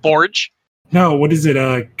 Forge? No, what is it?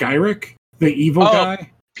 Gyrick? The evil guy?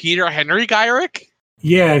 Peter Henry Gyrick?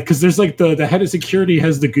 Yeah, because there's, the head of security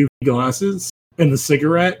has the goofy glasses and the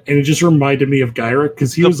cigarette, and it just reminded me of Gyrick,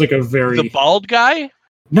 because he was, a very... The bald guy?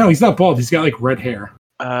 No, he's not bald. He's got, red hair.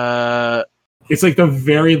 It's, the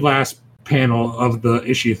very last panel of the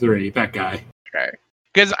issue 3, that guy. Okay.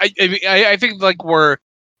 Because I think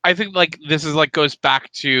this is goes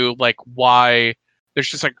back to why there's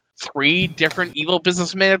just 3 different evil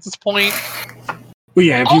businessmen at this point. Well,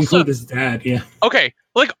 yeah, if you include his dad, yeah. Okay,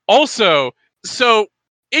 also, so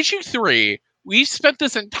issue 3, we spent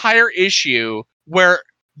this entire issue where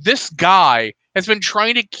this guy has been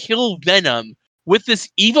trying to kill Venom with this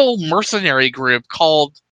evil mercenary group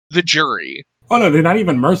called the Jury. Oh no, they're not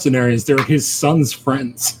even mercenaries. They're his son's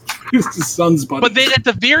friends. His son's buddy. But then a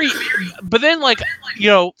third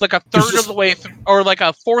of the way, or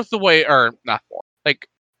a fourth of the way, or not fourth, a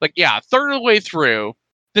third of the way through,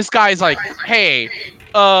 this guy's hey,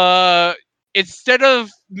 instead of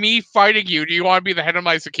me fighting you, do you want to be the head of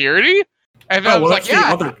my security? And then I was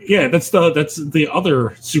that's the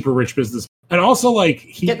other super rich business. And also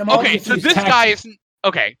this guy is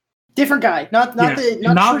okay. Different guy, not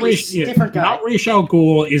Ra's, different guy. Not Ra's al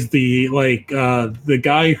Ghul is the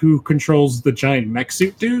guy who controls the giant mech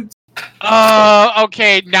suit dudes.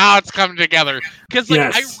 Okay, now it's coming together. Because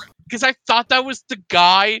I thought that was the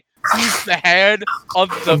guy who's the head of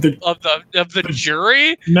the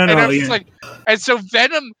jury. And so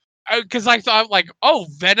Venom, because I thought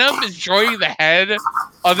Venom is joining the head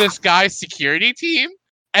of this guy's security team,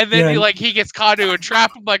 and then he gets caught into a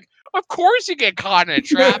trap. I'm like, of course you get caught in a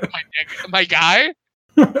trap, my guy.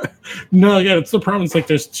 No, it's the problem. It's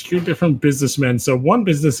there's 2 different businessmen. So one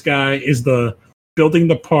business guy is the building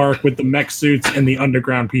the park with the mech suits and the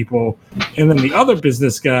underground people, and then the other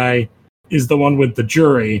business guy is the one with the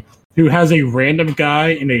jury, who has a random guy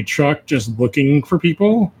in a truck just looking for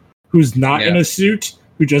people, who's not in a suit,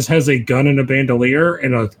 who just has a gun and a bandolier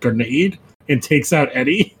and a grenade and takes out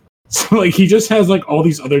Eddie. So he just has all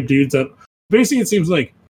these other dudes that basically it seems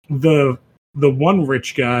like the one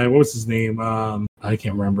rich guy, what was his name? I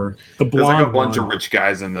can't remember. The blonde. There's a bunch of rich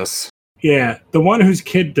guys in this. Yeah, the one whose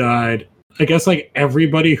kid died. I guess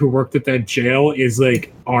everybody who worked at that jail is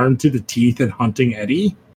armed to the teeth and hunting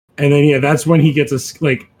Eddie. And then that's when he gets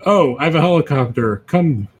oh, I have a helicopter.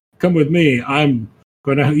 Come with me. You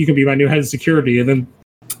can be my new head of security. And then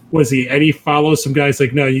Eddie follows some guys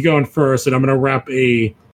no, you go in first, and I'm gonna wrap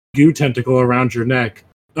a goo tentacle around your neck.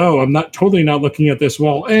 Oh, I'm totally not looking at this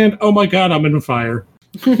wall, and oh my god, I'm in fire.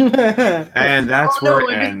 And that's where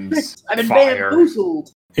it ends. I've been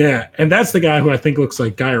bamboozled. Yeah, and that's the guy who I think looks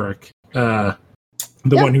like Gyrick, the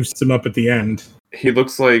one who sets him up at the end. He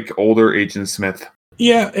looks like older Agent Smith.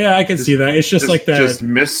 Yeah, I can see that. It's just that. Just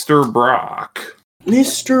Mr. Brock.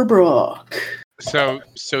 Mr. Brock. So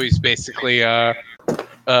he's basically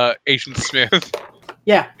Agent Smith.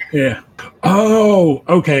 Yeah. Yeah. Oh,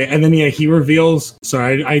 okay. And then he reveals.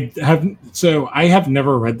 Sorry, I have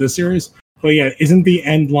never read this series, but yeah, isn't the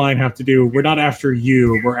end line have to do? We're not after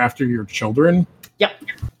you. We're after your children. Yep.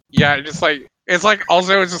 Yeah, it's just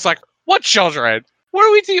like what children? What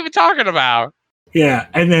are we even talking about? Yeah,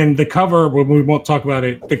 and then the cover, when we won't talk about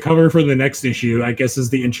it, the cover for the next issue, I guess, is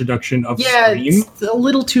the introduction of Scream. It's a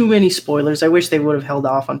little too many spoilers. I wish they would have held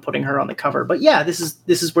off on putting her on the cover. But yeah, this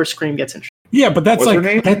is where Scream gets introduced. Yeah, but that's What's her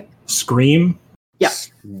name? that Scream. Yeah.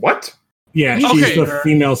 What? Yeah, she's the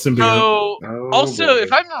female symbiote. So, also,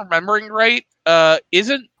 if I'm remembering right,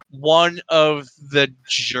 isn't one of the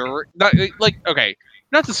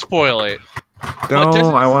not to spoil it. No,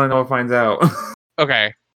 I want to know what finds out.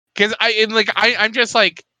 Okay. Because I'm just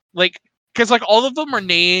because all of them are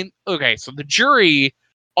named. Okay, so the jury,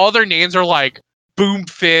 all their names are like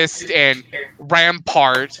Boomfist and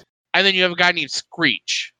Rampart, and then you have a guy named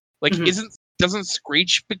Screech. Like, doesn't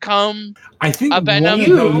Screech become? I think a Venom?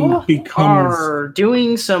 You are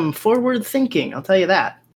doing some forward thinking. I'll tell you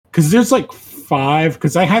that. Because there's like 5.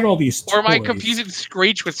 Because I had all these. Or am I confusing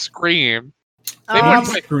Screech with Scream?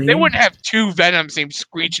 They wouldn't have 2 Venoms named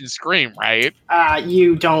Screech and Scream, right?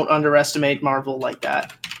 You don't underestimate Marvel like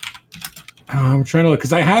that. I'm trying to look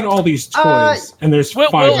because I had all these toys, and there's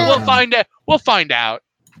 5. We'll find out. We'll find out.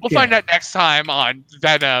 We'll find out next time on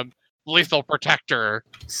Venom Lethal Protector.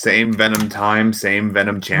 Same Venom time, same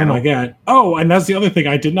Venom channel. Oh my god! Oh, and that's the other thing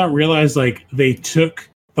I did not realize. Like they took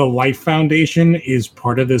the Life Foundation is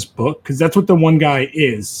part of this book because that's what the one guy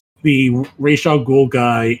is. The Ra's al Ghul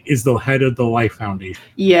guy is the head of the Life Foundation.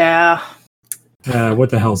 Yeah.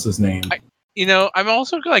 What the hell's his name? I'm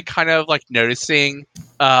also kind of noticing,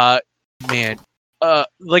 I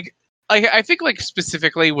think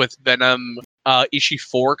specifically with Venom issue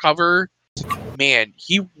 4 cover, man,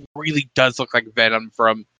 he really does look like Venom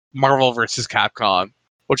from Marvel vs. Capcom,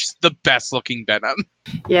 which is the best looking Venom.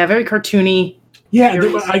 Yeah, very cartoony. Yeah,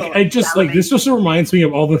 I just this also reminds me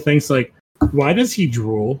of all the things why does he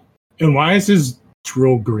drool? And why is his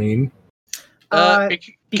drool green?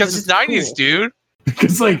 Because it's 90s, cool. Dude.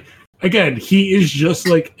 Because, again, he is just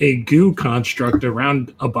a goo construct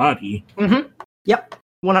around a body. Mm-hmm. Yep,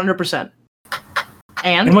 100%.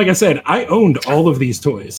 And like I said, I owned all of these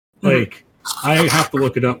toys. I have to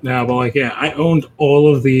look it up now, but I owned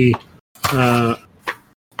all of the.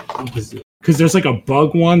 Because there's a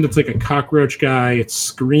bug one that's a cockroach guy. It's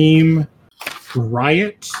Scream,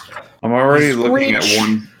 Riot. I'm already looking at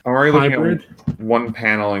one. I'm already looking at one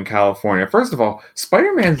panel in California. First of all,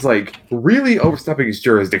 Spider-Man's really overstepping his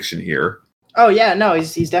jurisdiction here. Oh yeah, no,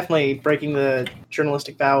 he's definitely breaking the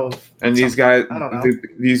journalistic vow of. And these guys, I don't know.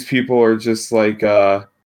 These people are just they're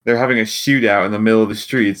having a shootout in the middle of the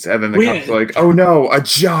streets, and then the cops are "Oh no, a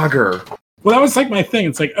jogger!" Well, that was my thing.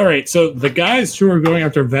 It's all right, so the guys who are going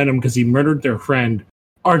after Venom because he murdered their friend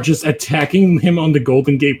are just attacking him on the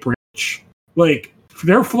Golden Gate Bridge.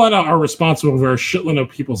 They're flat out are responsible for a shitload of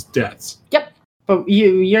people's deaths. Yep, but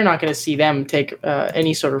you're not going to see them take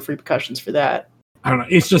any sort of repercussions for that. I don't know.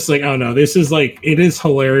 It's just I don't know. This is it is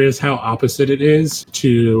hilarious how opposite it is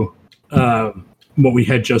to what we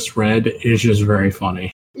had just read. Is just very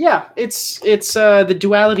funny. Yeah, it's the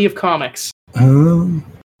duality of comics.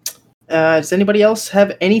 Does anybody else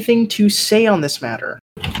have anything to say on this matter?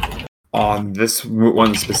 On this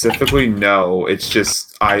one specifically, no. It's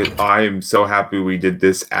just I'm so happy we did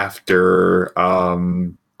this after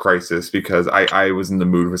Crisis because I was in the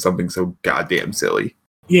mood for something so goddamn silly.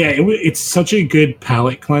 Yeah, it's such a good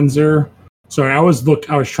palate cleanser. Sorry, I was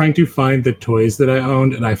trying to find the toys that I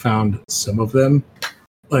owned, and I found some of them,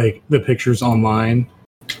 the pictures online,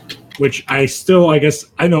 which I guess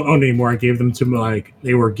I don't own anymore. I gave them to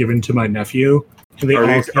they were given to my nephew. And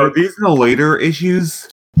are these in the later issues?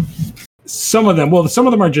 Some of them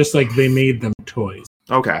are just they made them toys.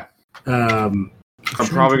 Okay. I'm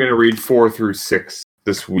probably going to read 4 through 6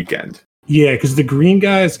 this weekend. Yeah, because the green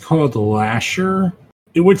guy is called Lasher.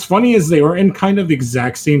 What's funny is they were in kind of the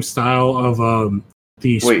exact same style of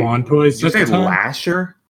the Spawn toys. Did you say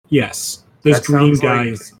Lasher? Yes. This green guy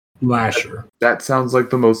is Lasher. That sounds like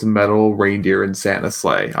the most metal reindeer in Santa's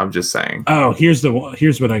sleigh. I'm just saying. Oh, here's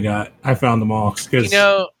what I got. I found them all.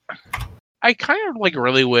 I kind of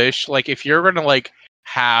really wish if you're gonna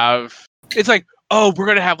have it's we're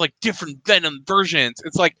gonna have different Venom versions.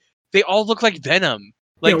 It's they all look like Venom.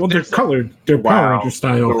 They're colored. They're Power Ranger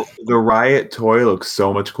style. The Riot toy looks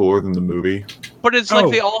so much cooler than the movie. But it's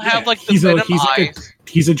they all have the Venom eyes.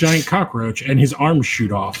 He's a giant cockroach, and his arms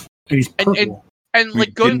shoot off, and he's purple. And we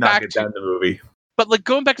going did not back get that in the movie. But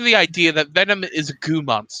going back to the idea that Venom is a goo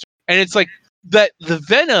monster, and it's that the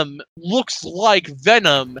Venom looks like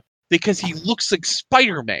Venom because he looks like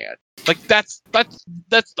Spider-Man. Like that's the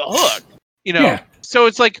hook, you know. Yeah. So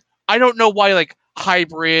it's like I don't know why like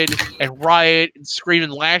Hybrid and Riot and Scream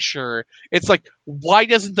and Lasher. It's like why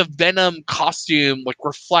doesn't the Venom costume like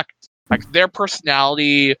reflect like their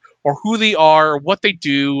personality or who they are, or what they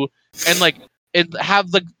do, and like and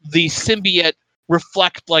have the symbiote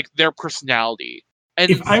reflect like their personality. And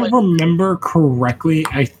if I remember correctly,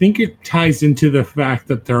 I think it ties into the fact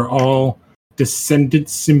that they're all descendant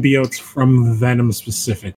symbiotes from Venom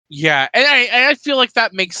specific. Yeah, and I feel like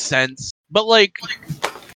that makes sense. But like,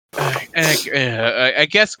 I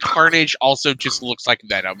guess Carnage also just looks like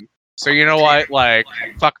Venom. So you know what? Like,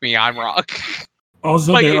 fuck me, I'm wrong.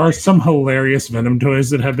 Also, like, there are some hilarious Venom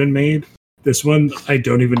toys that have been made. This one, I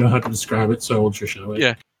don't even know how to describe it, so I will just show it.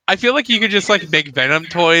 Yeah. I feel like you could just like make Venom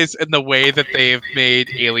toys in the way that they've made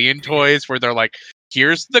Alien toys, where they're like,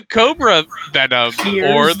 here's the Cobra Venom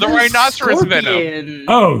or the Rhinoceros Scorpion. Venom.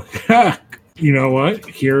 Oh, you know what?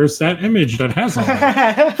 Here's that image that has all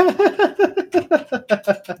that.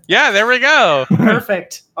 Yeah, there we go.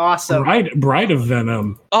 Perfect. Awesome. Bride of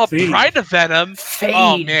Venom. Oh, Phage. Bride of Venom. Phage.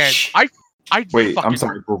 Oh man, I Wait, I'm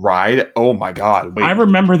sorry, Bride? Oh my god. Wait. I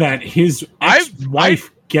remember that his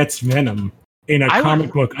ex-wife gets Venom in a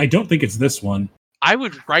comic book. I don't think it's this one. I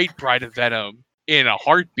would write Bride of Venom in a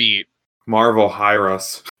heartbeat. Marvel, hire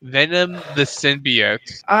us. Venom the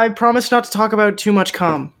symbiote. I promise not to talk about too much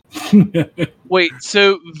cum. Wait,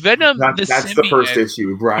 so Venom the That's symbiote. the first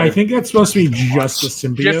issue, Bride. I think that's supposed to be just a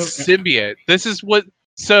symbiote. Just symbiote. This is what.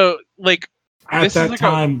 So like at that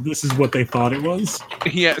time, this is what they thought it was.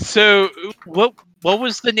 Yeah. So what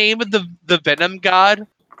was the name of the Venom god?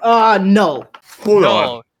 Null. Hold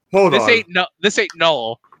on. This ain't Null. This ain't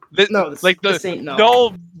Null.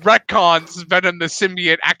 Null retcons Venom the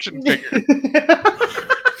symbiote action figure.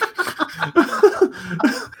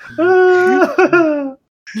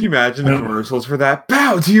 Can you imagine the commercials for that?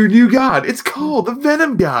 Bow to your new god. It's called the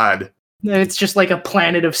Venom God. And it's just like a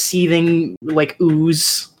planet of seething like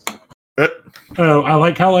ooze. Oh, I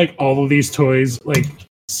like how like all of these toys, like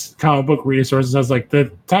comic book resources has like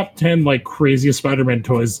the top 10 like craziest Spider-Man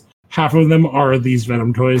toys. Half of them are these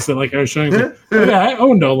Venom toys that like I was showing. Like, yeah, I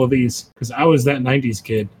owned all of these because I was that 90s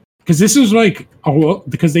kid. Because this was like,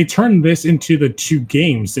 because they turned this into the 2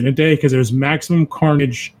 games, didn't they? Because there's Maximum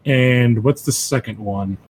Carnage and what's the second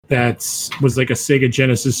one? That was like a Sega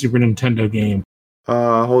Genesis Super Nintendo game.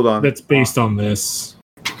 Hold on. That's based on this.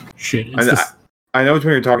 Shit. I know which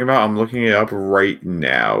one you're talking about. I'm looking it up right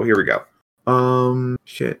now. Here we go.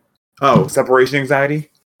 Shit. Oh, separation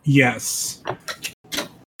anxiety? Yes.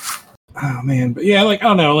 Oh man, but yeah, like I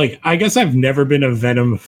don't know, like I guess I've never been a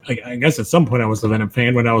Venom. Like I guess at some point I was a Venom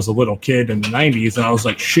fan when I was a little kid in the '90s, and I was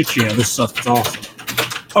like, shit, yeah, this stuff is awesome.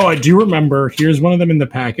 Oh, I do remember. Here's one of them in the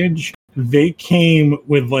package. They came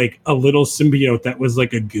with like a little symbiote that was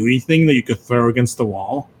like a gooey thing that you could throw against the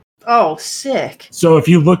wall. Oh, sick! So if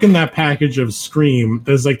you look in that package of Scream,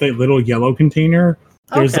 there's like that little yellow container.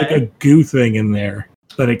 There's like a goo thing in there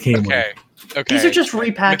that it came with. Okay. These are just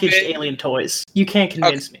repackaged alien toys. You can't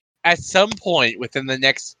convince me. At some point within the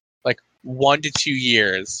next like 1 to 2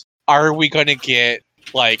 years, are we going to get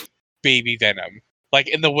like baby Venom? Like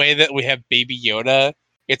in the way that we have Baby Yoda,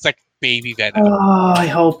 it's like baby Venom. Oh, I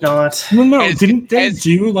hope not. No, didn't they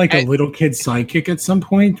do like a little kid sidekick at some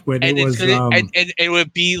point when it was and it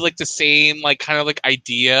would be like the same like kind of like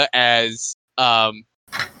idea as oh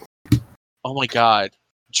my god,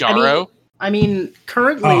 Jarro? I mean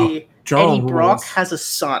currently Jarro Eddie Brock rules. has a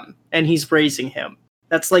son and he's raising him.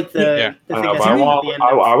 That's like the thing I know, that's but at the end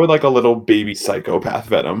of. I would like a little baby psychopath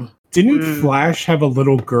Venom. Didn't Flash have a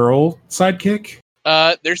little girl sidekick?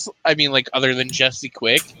 There's I mean like other than Jesse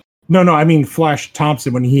Quick. No, I mean Flash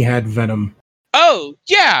Thompson when he had Venom. Oh,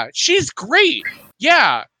 yeah, she's great.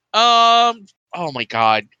 Yeah. Oh my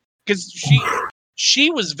god. Cuz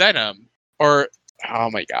she was Venom or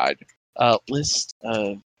oh my god. List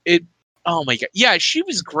it oh my god. Yeah, she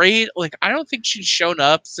was great. Like I don't think she's shown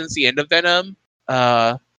up since the end of Venom.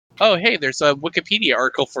 Oh hey, there's a Wikipedia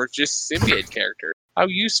article for just symbiote character. How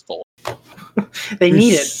useful. They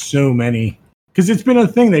need it. So many. Because it's been a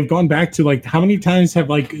thing. They've gone back to like how many times have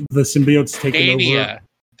like the symbiotes taken over?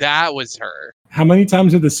 That was her. How many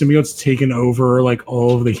times have the symbiotes taken over like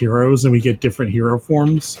all of the heroes and we get different hero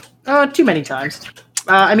forms? Too many times.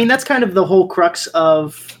 I mean that's kind of the whole crux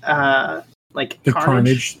of like the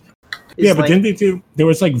Carnage. Yeah, but didn't they do? There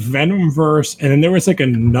was like Venomverse, and then there was like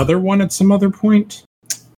another one at some other point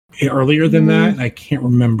earlier than that. I can't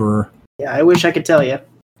remember. Yeah, I wish I could tell you.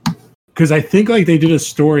 Because I think like they did a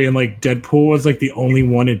story and like Deadpool was like the only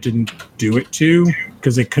one it didn't do it to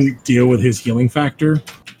because it couldn't deal with his healing factor.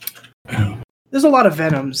 There's a lot of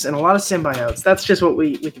Venoms and a lot of symbiotes. That's just what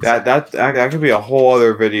we can say. That could be a whole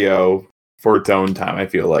other video for its own time, I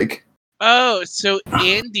feel like. Oh, so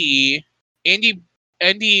Andy,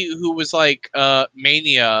 who was like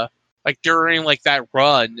Mania, like during like that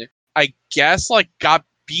run, I guess like got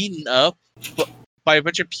beaten up by a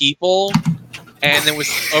bunch of people, and then was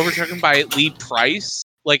overtaken by Lee Price,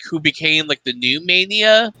 like who became like the new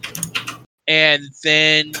Mania, and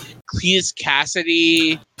then Cletus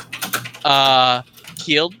Cassidy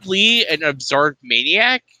killed Lee and absorbed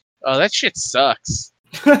Maniac. Oh, that shit sucks.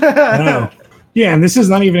 Wow. Yeah, and this is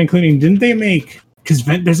not even including. Didn't they make? Because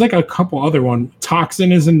there's like a couple other one.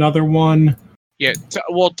 Toxin is another one. Yeah,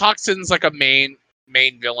 Toxin's like a main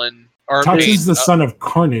villain. Or Toxin's the son of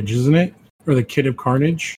Carnage, isn't it? Or the kid of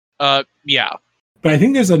Carnage? Yeah. But I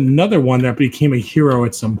think there's another one that became a hero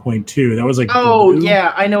at some point too. That was like blue.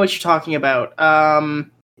 Yeah, I know what you're talking about.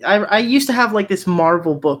 I used to have like this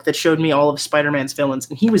Marvel book that showed me all of Spider-Man's villains,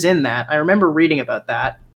 and he was in that. I remember reading about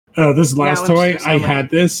that. Oh, this last toy, I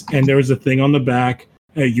had this, and there was a thing on the back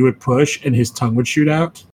you would push, and his tongue would shoot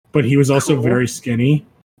out. But he was also very skinny.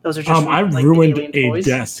 Those are just I ruined a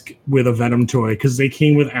desk with a Venom toy because they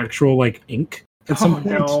came with actual like ink at some point.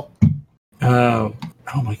 No.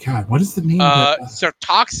 Oh my god, what is the name of that? So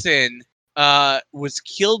Toxin was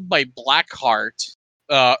killed by Blackheart.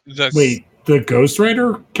 The Ghost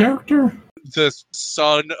Rider character? The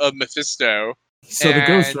son of Mephisto. So the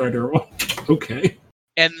Ghost Rider. Okay.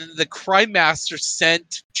 And the Crime Master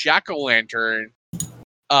sent Jack-O-Lantern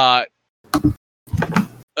to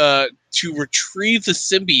retrieve the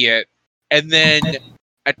symbiote, and then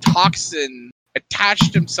a Toxin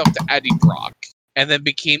attached himself to Eddie Brock, and then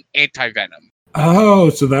became Anti-Venom. Oh,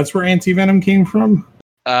 so that's where Anti-Venom came from?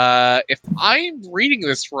 If I'm reading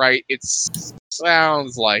this right, it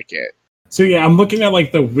sounds like it. So yeah, I'm looking at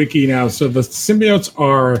like the wiki now. So the symbiotes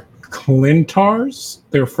are Clintars.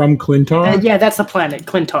 They're from Clintar. Yeah, that's the planet,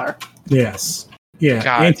 Clintar. Yes. Yeah.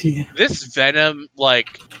 God, this Venom,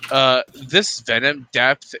 this Venom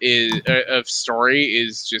depth of story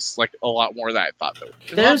is just like a lot more than I thought.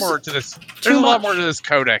 There's a lot more to this. There's a lot more to this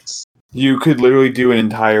codex. You could literally do an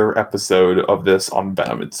entire episode of this on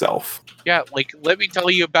Venom itself. Yeah, like let me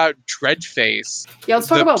tell you about Dreadface. Yeah, let's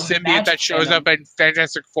talk about symbiote that shows up in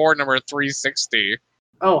Fantastic Four number 360.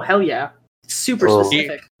 Oh hell yeah! Super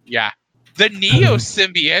specific. Yeah. The Neo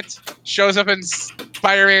symbiote shows up in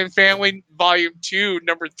Spider-Man Family Volume 2,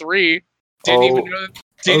 number 3. Didn't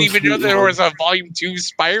even know there was a Volume 2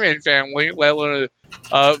 Spider-Man Family, let alone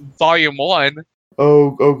Volume 1.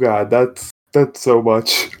 Oh god, that's so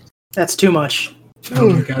much. That's too much.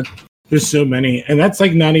 Oh my god. There's so many. And that's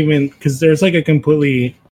like not even because there's like a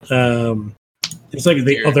completely it's like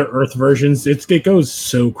the other Earth versions. It goes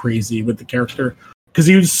so crazy with the character. Because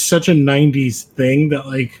he was such a 90s thing that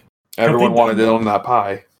like everyone wanted it on that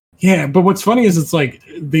pie. Yeah, but what's funny is it's like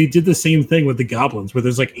they did the same thing with the goblins, where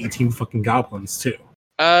there's like 18 fucking goblins too.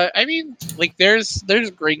 I mean, like there's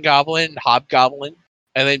Green Goblin, Hobgoblin,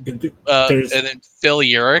 and then Phil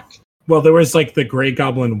Urich. Well, there was like the Grey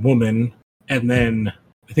Goblin woman, and then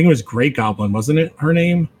I think it was Grey Goblin, wasn't it? Her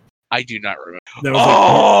name? I do not remember.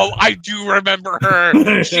 I do remember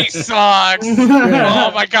her. She sucks.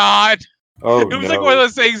 Oh my god. Oh, it was like one of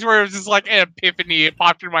those things where it was just like an epiphany. It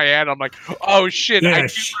popped in my head. I'm like, oh shit, yeah, I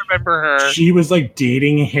do remember her. She was like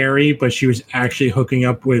dating Harry, but she was actually hooking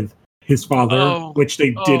up with his father, which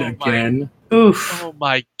they did again. Oof. Oh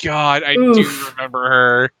my god, I do remember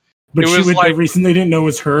her. But the reason they didn't know it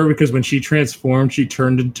was her because when she transformed, she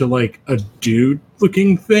turned into like a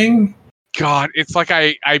dude-looking thing. God, it's like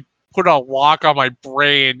I put a lock on my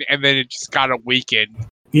brain and then it just got awakened.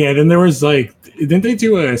 Yeah, then there was like, didn't they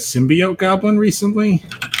do a symbiote goblin recently?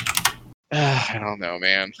 I don't know,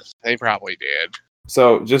 man. They probably did.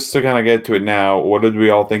 So, just to kind of get to it now, what did we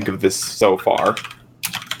all think of this so far?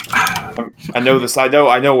 I have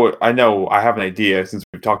an idea since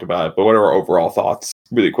we've talked about it, but what are our overall thoughts?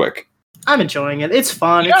 Really quick. I'm enjoying it. It's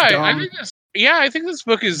fun. Yeah, it's dumb. I think this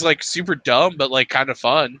book is like super dumb, but like kind of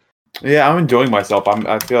fun. Yeah, I'm enjoying myself.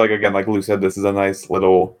 I feel like, again, like Lou said, this is a nice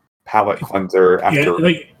little palate cleanser after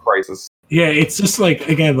Crisis. Yeah, it's just like,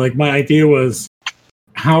 again, like my idea was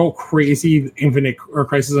how crazy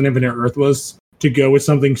Crisis on Infinite Earth was to go with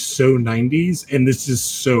something so 90s, and this is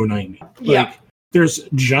so 90s. Yeah. There's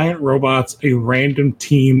giant robots, a random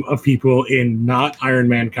team of people in not Iron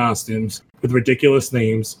Man costumes with ridiculous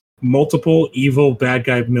names, multiple evil bad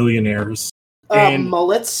guy millionaires, and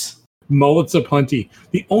mullets. Mullets aplenty.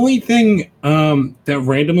 The only thing that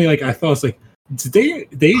randomly, like, I thought was like,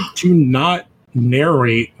 they do not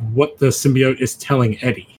narrate what the symbiote is telling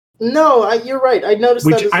Eddie. No, you're right. I noticed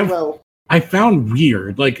that as well. I found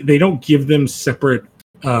weird. Like, they don't give them separate.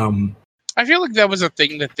 I feel like that was a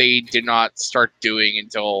thing that they did not start doing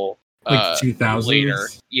until like 2000s later.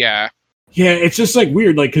 Yeah. Yeah, it's just like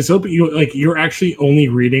weird. Like, because you're actually only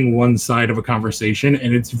reading one side of a conversation,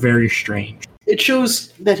 and it's very strange. It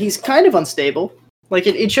shows that he's kind of unstable. Like,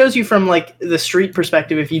 it shows you from, like, the street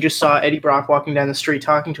perspective. If you just saw Eddie Brock walking down the street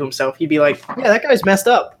talking to himself, he'd be like, yeah, that guy's messed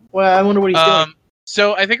up. Well, I wonder what he's doing.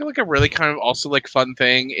 So I think, like, a really kind of also, like, fun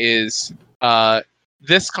thing is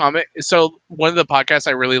this comic. So one of the podcasts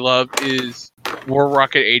I really love is War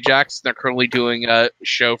Rocket Ajax. They're currently doing a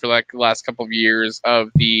show for, like, the last couple of years of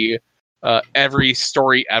the Every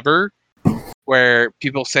Story Ever, where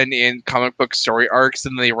people send in comic book story arcs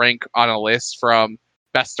and they rank on a list from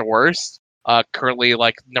best to worst. Currently,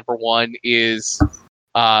 like, number one is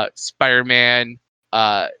Spider-Man,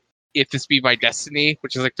 If This Be My Destiny,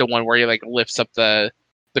 which is, like, the one where he, like, lifts up the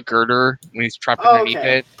girder when he's trapped underneath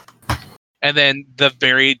it. And then the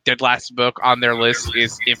very dead last book on their list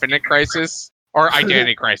is Infinite Crisis, or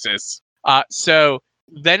Identity Crisis. So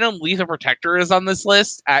Venom Lethal Protector is on this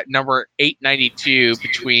list at number 892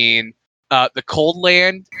 between The Cold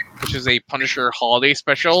Land, which is a Punisher holiday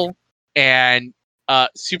special, and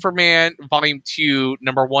Superman Volume 2,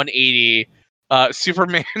 number 180,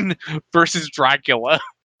 Superman versus Dracula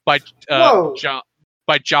by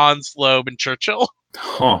John Sloan and Churchill.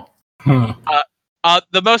 Huh.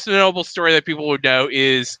 The most notable story that people would know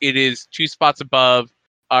is it is 2 spots above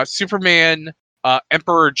Superman,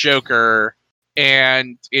 Emperor Joker,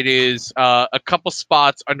 and it is a couple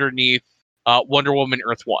spots underneath Wonder Woman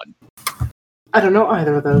Earth 1. I don't know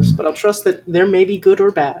either of those, but I'll trust that they're maybe good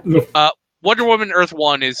or bad. Wonder Woman Earth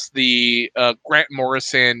 1 is the Grant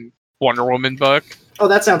Morrison Wonder Woman book. Oh,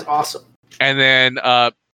 that sounds awesome. And then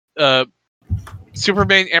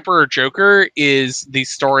Superman Emperor Joker is the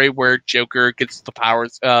story where Joker gets the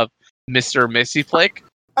powers of Mr. Missy Flick.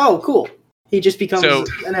 Oh, cool. He just becomes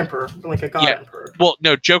an emperor, like a god emperor. Well,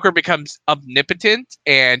 no, Joker becomes omnipotent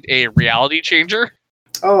and a reality changer.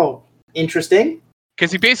 Oh, interesting.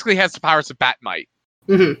 Because he basically has the powers of Batmite.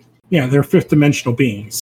 Mm-hmm. Yeah, they're fifth dimensional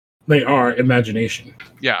beings. They are imagination.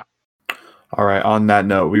 Yeah. All right. On that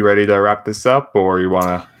note, we ready to wrap this up, or you want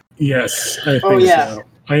to? Yes, I think so.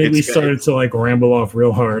 I at least started to like ramble off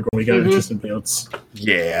real hard when we got into some notes.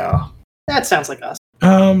 Yeah. That sounds like us.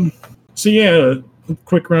 So yeah, a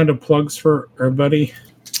quick round of plugs for everybody.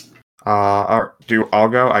 I'll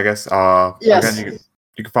go? I guess. Yes. Again,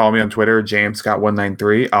 you can follow me on Twitter,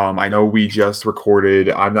 JamesScott193. I know we just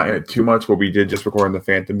recorded, I'm not in it too much, but we did just record in the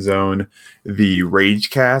Phantom Zone, the Rage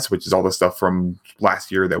Cast, which is all the stuff from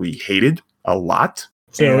last year that we hated a lot.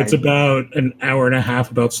 So it's about an hour and a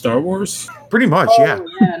half about Star Wars? Pretty much, yeah.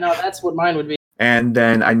 Yeah, no, that's what mine would be. And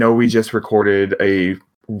then I know we just recorded a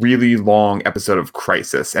really long episode of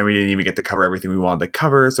Crisis, and we didn't even get to cover everything we wanted to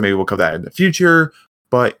cover, so maybe we'll cover that in the future.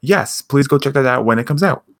 But yes, please go check that out when it comes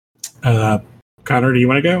out. Connor, do you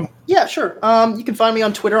want to go? Yeah, sure. You can find me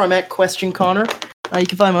on Twitter. I'm at QuestionConnor. You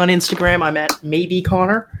can find me on Instagram. I'm at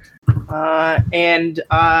MaybeConnor. And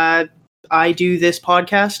I do this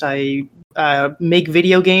podcast. I make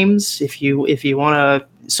video games. If you want to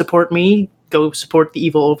support me, go support the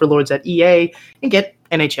evil overlords at EA and get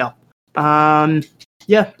NHL.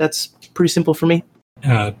 Yeah, that's pretty simple for me.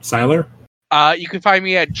 Siler? You can find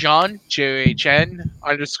me at John,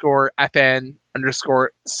 JOHN_FN_Siler,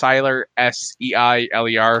 SEILER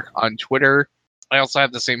on Twitter. I also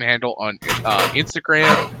have the same handle on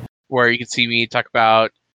Instagram, where you can see me talk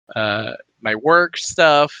about my work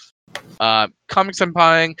stuff, comics I'm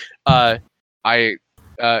buying. I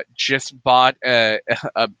just bought a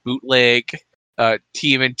bootleg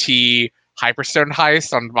TMNT Hyperstone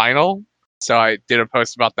Heist on vinyl, so I did a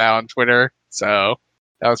post about that on Twitter. So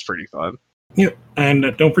that was pretty fun. Yeah,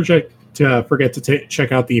 and don't forget to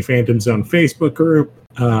check out the Phantom Zone Facebook group.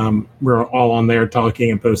 We're all on there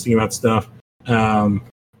talking and posting about stuff.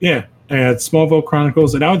 Yeah, and Smallville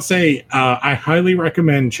Chronicles. And I would say I highly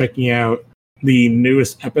recommend checking out the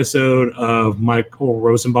newest episode of Michael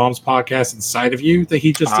Rosenbaum's podcast, Inside of You, that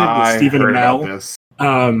he just did with Stephen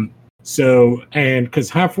Amell. So, and because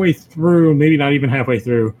halfway through, maybe not even halfway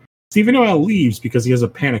through, Stephen Amell leaves because he has a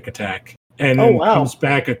panic attack. And then comes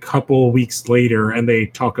back a couple weeks later, and they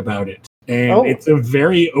talk about it. And it's a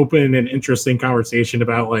very open and interesting conversation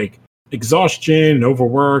about like exhaustion and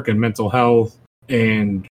overwork and mental health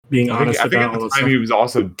and being honest about all this stuff. He was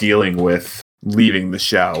also dealing with leaving the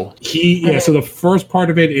show. So the first part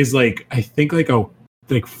of it is like I think like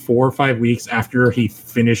 4 or 5 weeks after he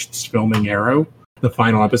finished filming Arrow, the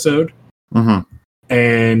final episode. Mm-hmm.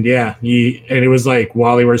 And yeah, it was like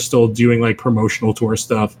while they were still doing like promotional tour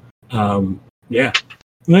stuff. Yeah.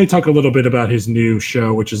 And then they talk a little bit about his new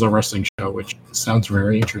show, which is a wrestling show, which sounds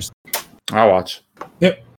very interesting. I'll watch.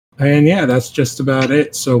 Yep. And yeah, that's just about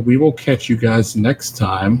it. So we will catch you guys next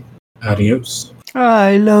time. Adios.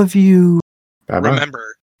 I love you. Bye-bye.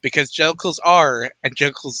 Remember, because Jellicles are and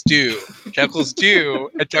Jellicles do. Jellicles do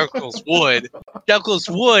and Jellicles would. Jellicles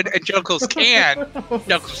would and Jellicles can.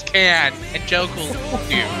 Jellicles can and Jellicles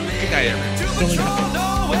do. Good night, everyone.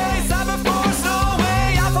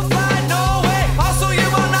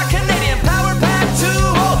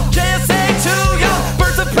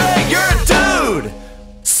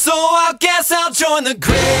 So I guess I'll join the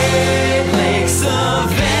Great Lakes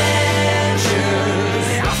of